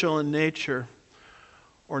 Spiritual in nature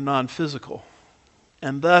or non-physical.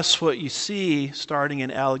 And thus what you see starting in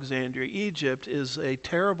Alexandria, Egypt, is a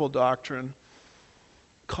terrible doctrine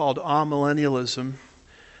called amillennialism.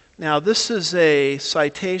 Now this is a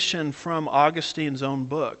citation from Augustine's own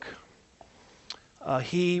book.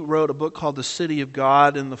 He wrote a book called The City of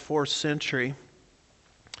God in the 4th century,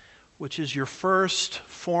 which is your first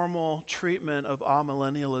formal treatment of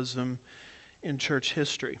amillennialism in church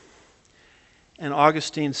history. And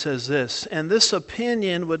Augustine says this, and this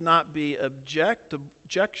opinion would not be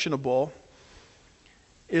objectionable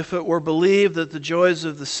if it were believed that the joys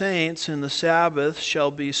of the saints in the Sabbath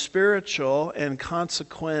shall be spiritual and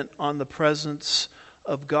consequent on the presence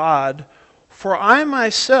of God. For I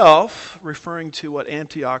myself, referring to what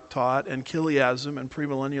Antioch taught and Chiliasm and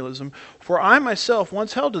premillennialism, for I myself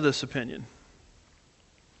once held to this opinion.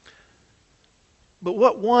 But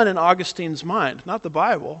what won in Augustine's mind? Not the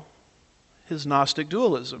Bible, his Gnostic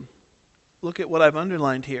dualism. Look at what I've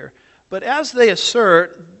underlined here. But as they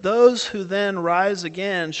assert, those who then rise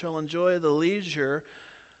again shall enjoy the leisure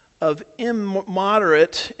of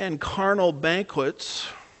immoderate and carnal banquets.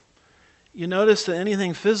 You notice that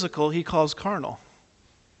anything physical he calls carnal.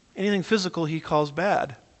 Anything physical he calls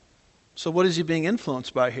bad. So what is he being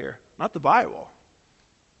influenced by here? Not the Bible.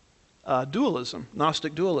 Dualism,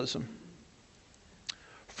 Gnostic dualism.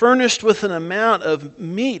 Furnished with an amount of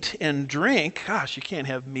meat and drink. Gosh, you can't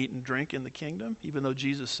have meat and drink in the kingdom, even though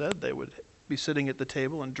Jesus said they would be sitting at the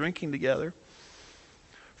table and drinking together.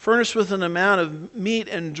 Furnished with an amount of meat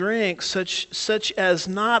and drink such as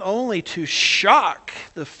not only to shock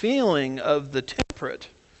the feeling of the temperate,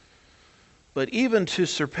 but even to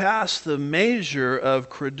surpass the measure of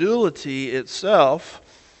credulity itself.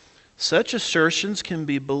 Such assertions can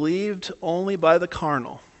be believed only by the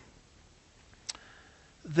carnal.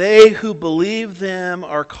 They who believe them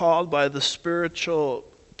are called by the spiritual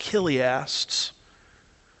chiliasts,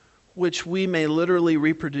 which we may literally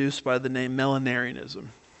reproduce by the name millenarianism.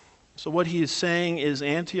 So what he is saying is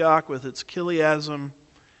Antioch with its chiliasm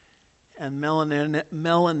and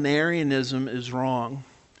millenarianism is wrong.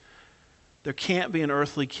 There can't be an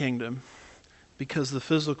earthly kingdom because the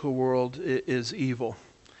physical world is evil.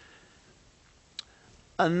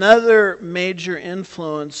 Another major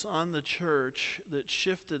influence on the church that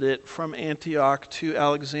shifted it from Antioch to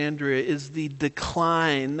Alexandria is the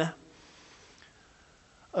decline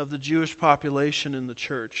of the Jewish population in the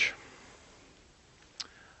church.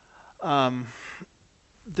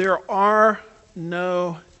 There are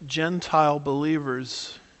no Gentile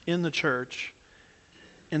believers in the church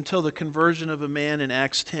until the conversion of a man in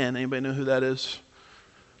Acts 10. Anybody know who that is?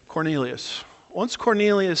 Cornelius. Once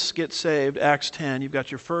Cornelius gets saved, Acts 10, you've got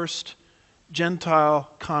your first Gentile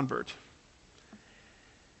convert.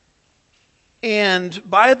 And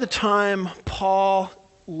by the time Paul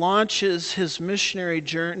launches his missionary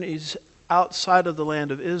journeys outside of the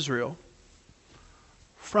land of Israel,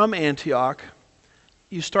 from Antioch,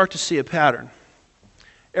 you start to see a pattern.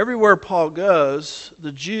 Everywhere Paul goes,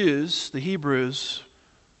 the Jews, the Hebrews,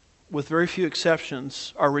 with very few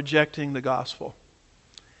exceptions, are rejecting the gospel.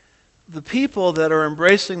 The people that are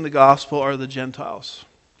embracing the gospel are the Gentiles.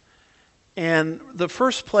 And the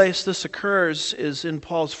first place this occurs is in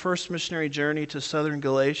Paul's first missionary journey to southern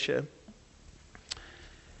Galatia.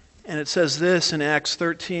 And it says this in Acts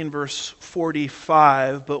 13, verse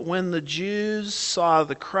 45, "But when the Jews saw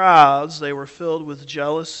the crowds, they were filled with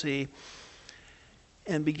jealousy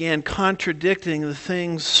and began contradicting the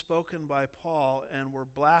things spoken by Paul and were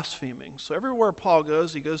blaspheming." So everywhere Paul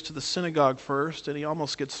goes, he goes to the synagogue first, and he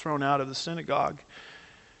almost gets thrown out of the synagogue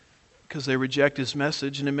because they reject his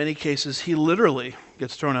message. And in many cases, he literally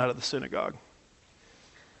gets thrown out of the synagogue.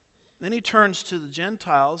 Then he turns to the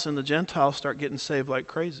Gentiles, and the Gentiles start getting saved like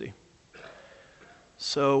crazy.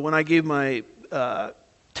 So when I gave my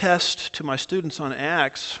test to my students on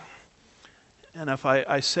Acts, and if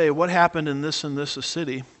I say, what happened in this and this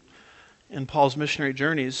city in Paul's missionary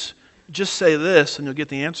journeys, just say this and you'll get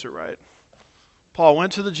the answer right. Paul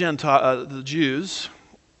went to the Jews,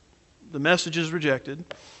 the message is rejected.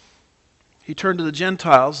 He turned to the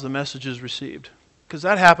Gentiles, the message is received. Because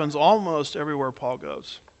that happens almost everywhere Paul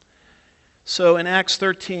goes. So in Acts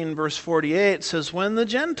 13, verse 48, it says, "When the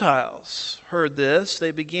Gentiles heard this, they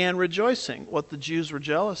began rejoicing." What the Jews were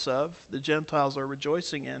jealous of, the Gentiles are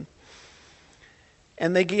rejoicing in.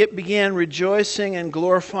 "And they began rejoicing and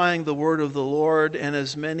glorifying the word of the Lord, and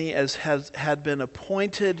as many as had been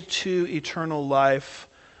appointed to eternal life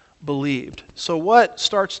believed." So what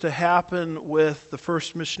starts to happen with the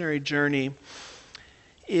first missionary journey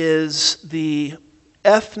is the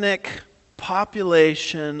ethnic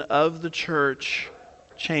population of the church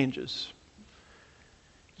changes.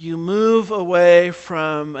 You move away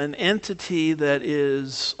from an entity that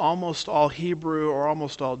is almost all Hebrew or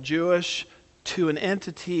almost all Jewish to an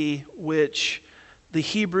entity which the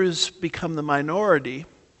Hebrews become the minority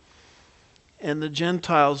and the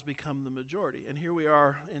Gentiles become the majority. And here we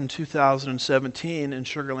are in 2017 in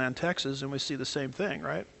Sugar Land, Texas, and we see the same thing,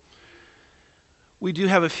 right? We do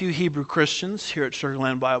have a few Hebrew Christians here at Sugar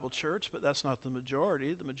Land Bible Church, but that's not the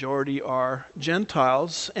majority. The majority are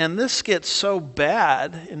Gentiles. And this gets so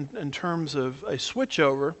bad in terms of a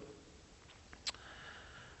switchover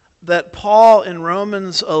that Paul in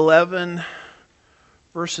Romans 11,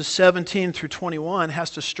 verses 17 through 21,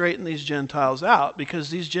 has to straighten these Gentiles out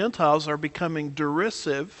because these Gentiles are becoming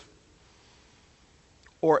derisive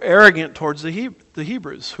or arrogant towards the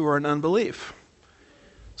Hebrews who are in unbelief.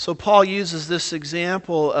 So Paul uses this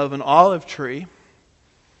example of an olive tree,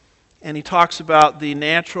 and he talks about the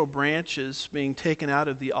natural branches being taken out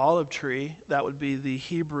of the olive tree. That would be the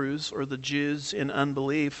Hebrews or the Jews in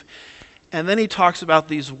unbelief. And then he talks about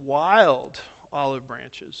these wild olive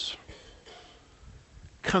branches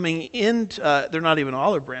coming into, they're not even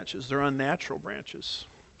olive branches, they're unnatural branches,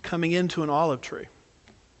 coming into an olive tree.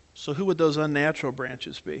 So who would those unnatural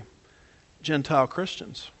branches be? Gentile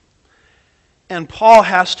Christians. And Paul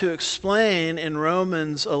has to explain in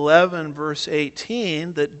Romans 11, verse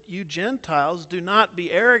 18, that you Gentiles do not be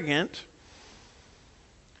arrogant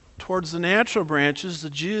towards the natural branches, the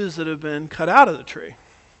Jews that have been cut out of the tree.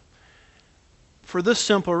 For this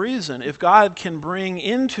simple reason, if God can bring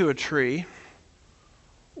into a tree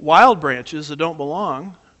wild branches that don't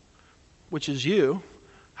belong, which is you,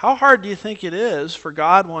 how hard do you think it is for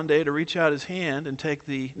God one day to reach out his hand and take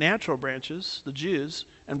the natural branches, the Jews,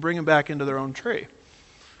 and bring them back into their own tree?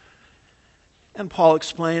 And Paul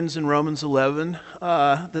explains in Romans 11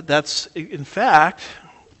 that that's, in fact,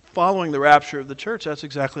 following the rapture of the church, that's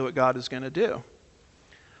exactly what God is going to do.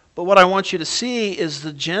 But what I want you to see is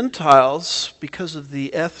the Gentiles, because of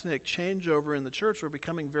the ethnic changeover in the church, were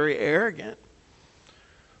becoming very arrogant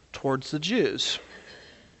towards the Jews.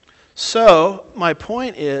 So, my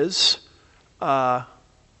point is,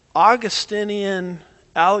 Augustinian,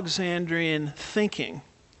 Alexandrian thinking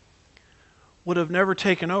would have never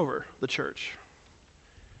taken over the church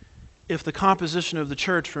if the composition of the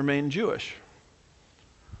church remained Jewish.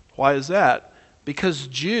 Why is that? Because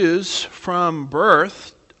Jews from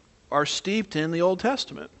birth are steeped in the Old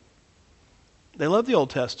Testament. They love the Old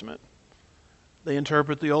Testament. They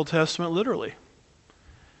interpret the Old Testament literally.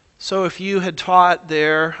 So if you had taught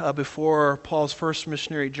there before Paul's first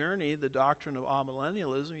missionary journey the doctrine of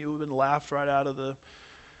amillennialism, you would have been laughed right out of the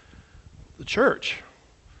church.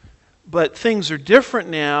 But things are different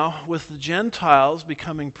now with the Gentiles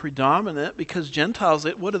becoming predominant, because Gentiles,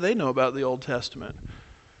 what do they know about the Old Testament?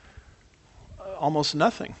 Almost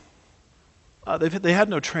nothing. They had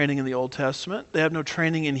no training in the Old Testament. They have no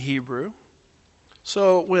training in Hebrew.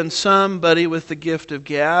 So when somebody with the gift of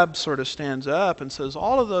gab sort of stands up and says,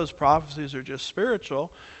 all of those prophecies are just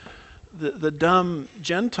spiritual, the dumb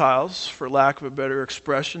Gentiles, for lack of a better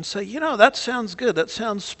expression, say, that sounds good. That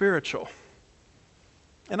sounds spiritual.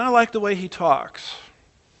 And I like the way he talks.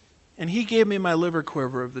 And he gave me my liver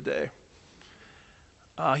quiver of the day.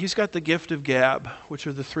 He's got the gift of gab, which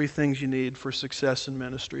are the three things you need for success in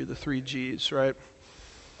ministry, the 3 G's, right?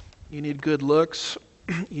 You need good looks,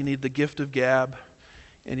 you need the gift of gab,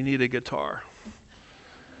 and you need a guitar.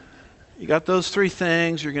 You got those 3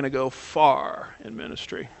 things, you're going to go far in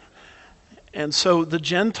ministry. And so the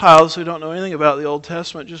Gentiles who don't know anything about the Old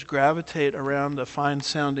Testament just gravitate around a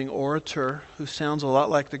fine-sounding orator who sounds a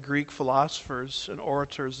lot like the Greek philosophers and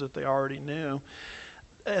orators that they already knew.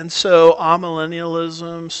 And so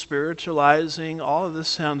amillennialism, spiritualizing, all of this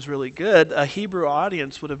sounds really good. A Hebrew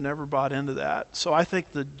audience would have never bought into that. So I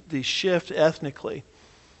think the shift ethnically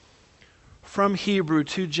from Hebrew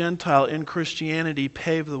to Gentile in Christianity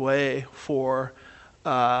paved the way for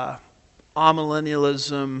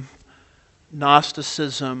amillennialism,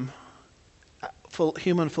 Gnosticism,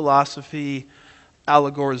 human philosophy,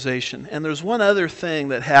 allegorization. And there's one other thing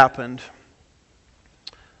that happened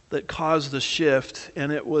that caused the shift,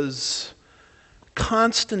 and it was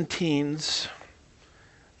Constantine's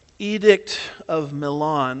Edict of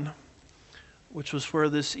Milan, which was where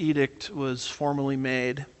this edict was formally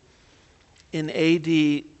made, in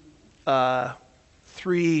AD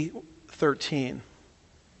 313.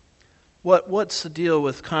 What's the deal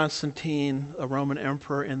with Constantine, a Roman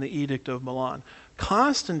emperor, and the Edict of Milan?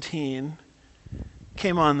 Constantine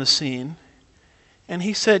came on the scene, and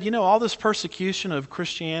he said, all this persecution of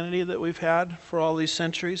Christianity that we've had for all these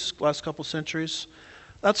centuries, last couple centuries,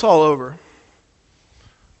 that's all over.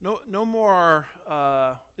 No more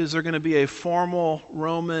is there going to be a formal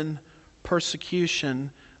Roman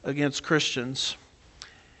persecution against Christians.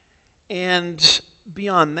 And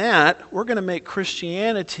beyond that, we're going to make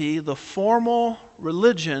Christianity the formal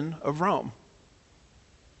religion of Rome.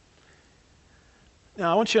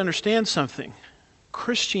 Now, I want you to understand something.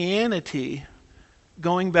 Christianity,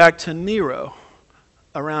 going back to Nero,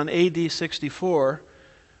 around AD 64,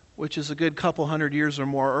 which is a good couple hundred years or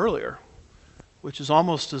more earlier, which is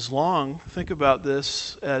almost as long, think about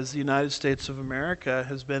this, as the United States of America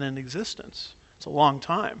has been in existence. It's a long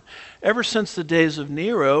time. Ever since the days of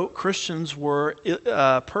Nero, Christians were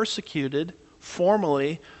persecuted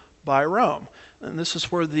formally by Rome. And this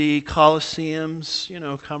is where the Colosseums,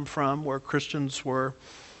 come from, where Christians were,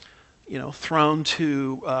 thrown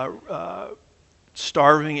to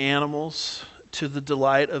starving animals to the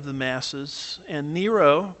delight of the masses. And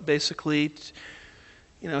Nero basically,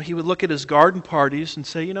 he would look at his garden parties and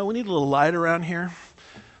say, we need a little light around here.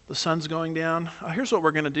 The sun's going down. Here's what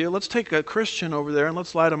we're going to do. Let's take a Christian over there and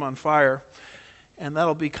let's light him on fire. And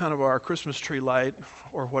that'll be kind of our Christmas tree light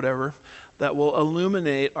or whatever that will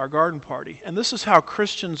illuminate our garden party. And this is how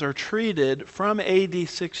Christians are treated from AD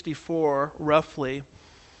 64, roughly,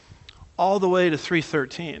 all the way to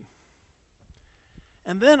 313.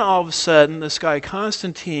 And then all of a sudden, this guy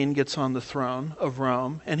Constantine gets on the throne of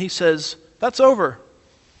Rome, and he says, that's over.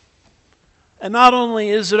 And not only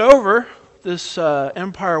is it over, this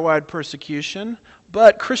empire-wide persecution,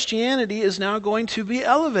 but Christianity is now going to be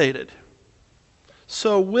elevated.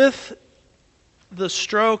 So with the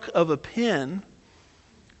stroke of a pen,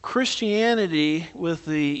 Christianity, with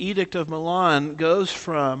the Edict of Milan, goes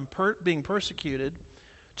from being persecuted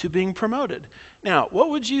to being promoted. Now, what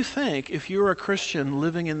would you think if you were a Christian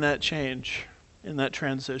living in that change, in that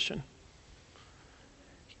transition?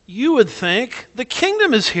 You would think the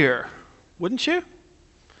kingdom is here, wouldn't you?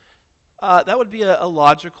 That would be a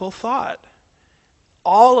logical thought.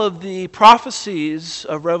 All of the prophecies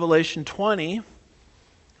of Revelation 20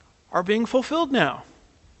 are being fulfilled now.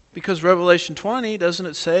 Because Revelation 20, doesn't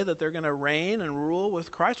it say that they're going to reign and rule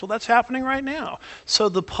with Christ? Well, that's happening right now. So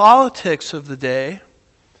the politics of the day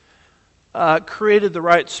created the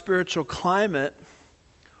right spiritual climate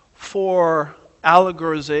for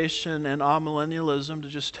allegorization and amillennialism to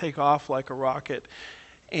just take off like a rocket.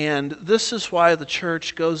 And this is why the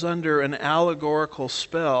church goes under an allegorical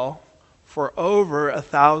spell for over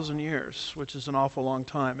 1,000 years, which is an awful long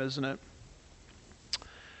time, isn't it?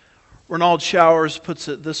 Ronald Showers puts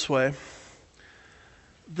it this way: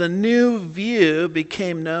 the new view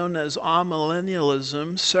became known as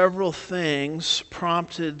amillennialism. Several things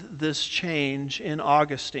prompted this change in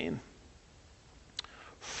Augustine.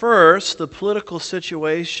 First, the political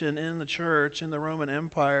situation in the church, in the Roman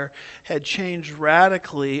Empire, had changed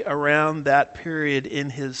radically around that period in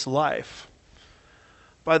his life.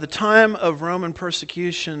 By the time of Roman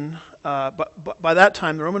persecution, by that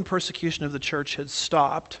time, the Roman persecution of the church had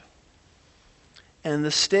stopped, and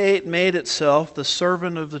the state made itself the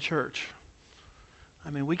servant of the church.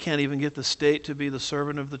 I mean, we can't even get the state to be the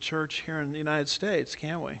servant of the church here in the United States,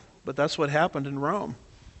 can we? But that's what happened in Rome.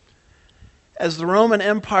 As the Roman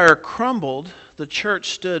Empire crumbled, the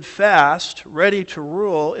church stood fast, ready to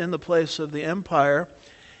rule in the place of the empire.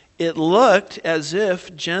 It looked as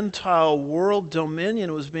if Gentile world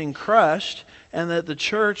dominion was being crushed and that the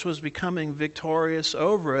church was becoming victorious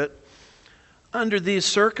over it. Under these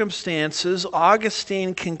circumstances,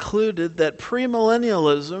 Augustine concluded that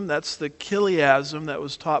premillennialism, that's the chiliasm that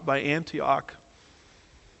was taught by Antioch,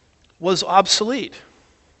 was obsolete,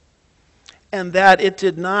 and that it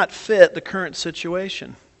did not fit the current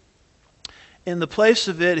situation. In the place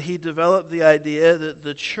of it, he developed the idea that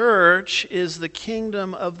the church is the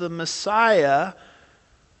kingdom of the Messiah,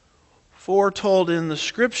 foretold in the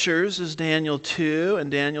Scriptures as Daniel 2 and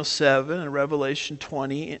Daniel 7 and Revelation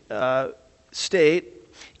 20 state.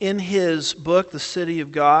 In his book, The City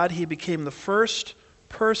of God, he became the first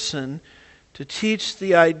person to teach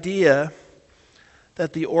the idea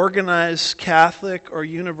that the organized Catholic or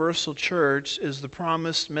universal church is the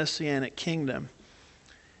promised messianic kingdom.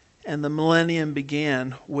 And the millennium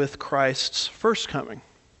began with Christ's first coming.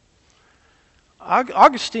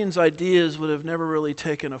 Augustine's ideas would have never really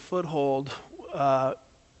taken a foothold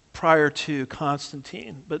prior to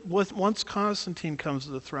Constantine. But once Constantine comes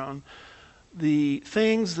to the throne, the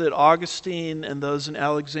things that Augustine and those in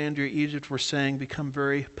Alexandria, Egypt were saying become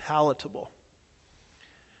very palatable.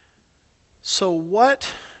 So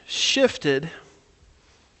what shifted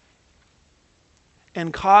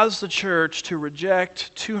and caused the church to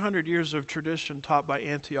reject 200 years of tradition taught by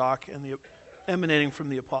Antioch and emanating from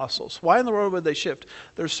the apostles? Why in the world would they shift?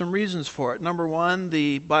 There's some reasons for it. Number one,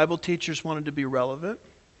 the Bible teachers wanted to be relevant.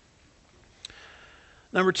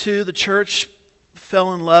 Number two, the church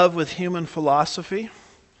fell in love with human philosophy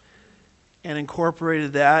and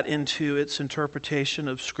incorporated that into its interpretation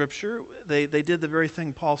of Scripture. They did the very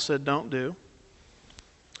thing Paul said don't do.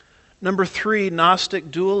 Number three,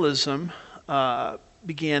 Gnostic dualism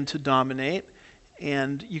began to dominate,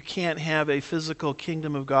 and you can't have a physical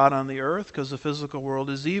kingdom of God on the earth because the physical world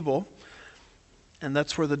is evil, and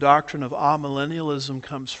that's where the doctrine of amillennialism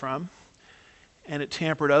comes from. And it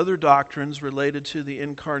tampered other doctrines related to the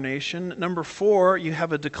incarnation. Number four, you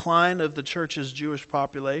have a decline of the church's Jewish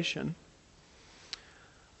population.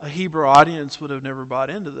 A Hebrew audience would have never bought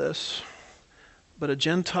into this, but a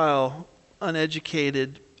Gentile,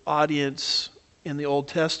 uneducated audience in the Old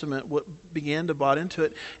Testament began to buy into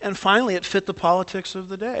it. And finally, it fit the politics of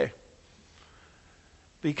the day,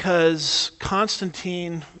 because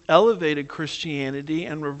Constantine elevated Christianity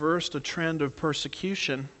and reversed a trend of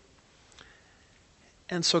persecution.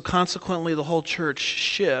 And so consequently, the whole church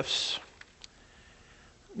shifts.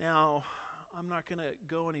 Now, I'm not going to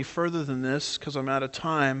go any further than this because I'm out of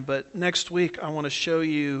time, but next week I want to show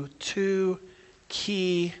you two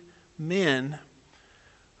key men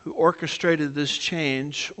who orchestrated this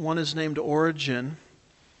change. One is named Origen,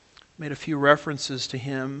 made a few references to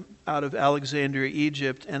him out of Alexandria,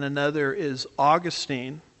 Egypt, and another is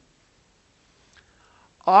Augustine.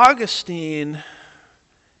 Augustine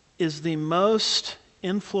is the most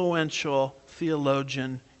influential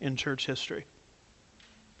theologian in church history.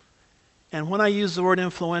 And when I use the word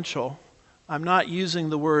influential, I'm not using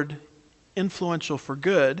the word influential for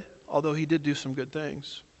good, although he did do some good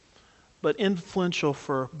things, but influential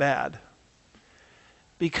for bad.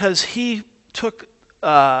 Because he took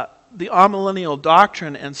the amillennial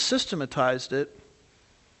doctrine and systematized it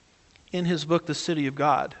in his book, The City of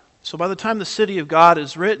God. So by the time The City of God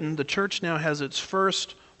is written, the church now has its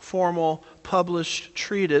first formal, published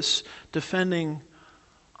treatise defending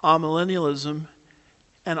amillennialism,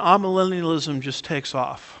 and amillennialism just takes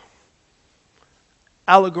off.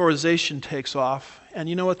 Allegorization takes off, and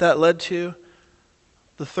you know what that led to?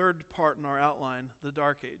 The third part in our outline, the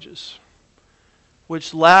Dark Ages,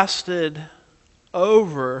 which lasted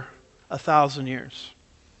over 1,000 years.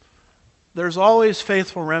 There's always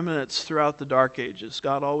faithful remnants throughout the Dark Ages.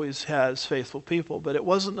 God always has faithful people, but it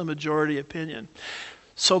wasn't the majority opinion.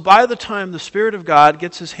 So by the time the Spirit of God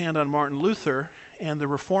gets his hand on Martin Luther and the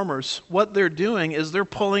Reformers, what they're doing is they're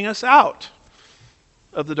pulling us out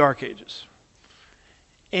of the Dark Ages.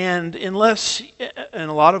 And a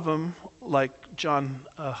lot of them, like John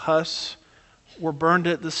Huss, were burned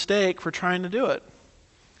at the stake for trying to do it.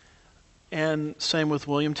 And same with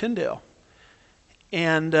William Tyndale.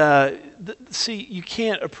 And see, you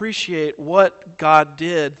can't appreciate what God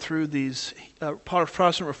did through these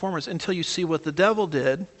Protestant reformers until you see what the devil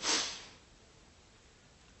did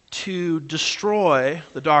to destroy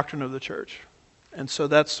the doctrine of the church. And so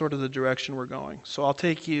that's sort of the direction we're going. So I'll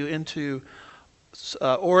take you into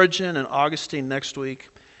Origen and Augustine next week,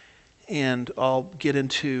 and I'll get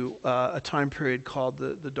into a time period called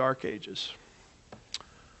the Dark Ages.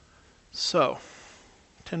 So,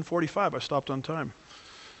 10:45, I stopped on time.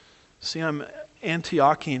 See, I'm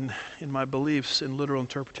Antioching in my beliefs in literal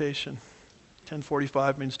interpretation.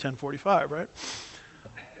 10:45 means 10:45, right?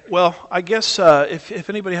 Well, I guess if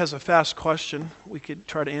anybody has a fast question, we could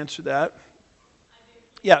try to answer that.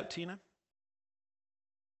 Yeah, Tina?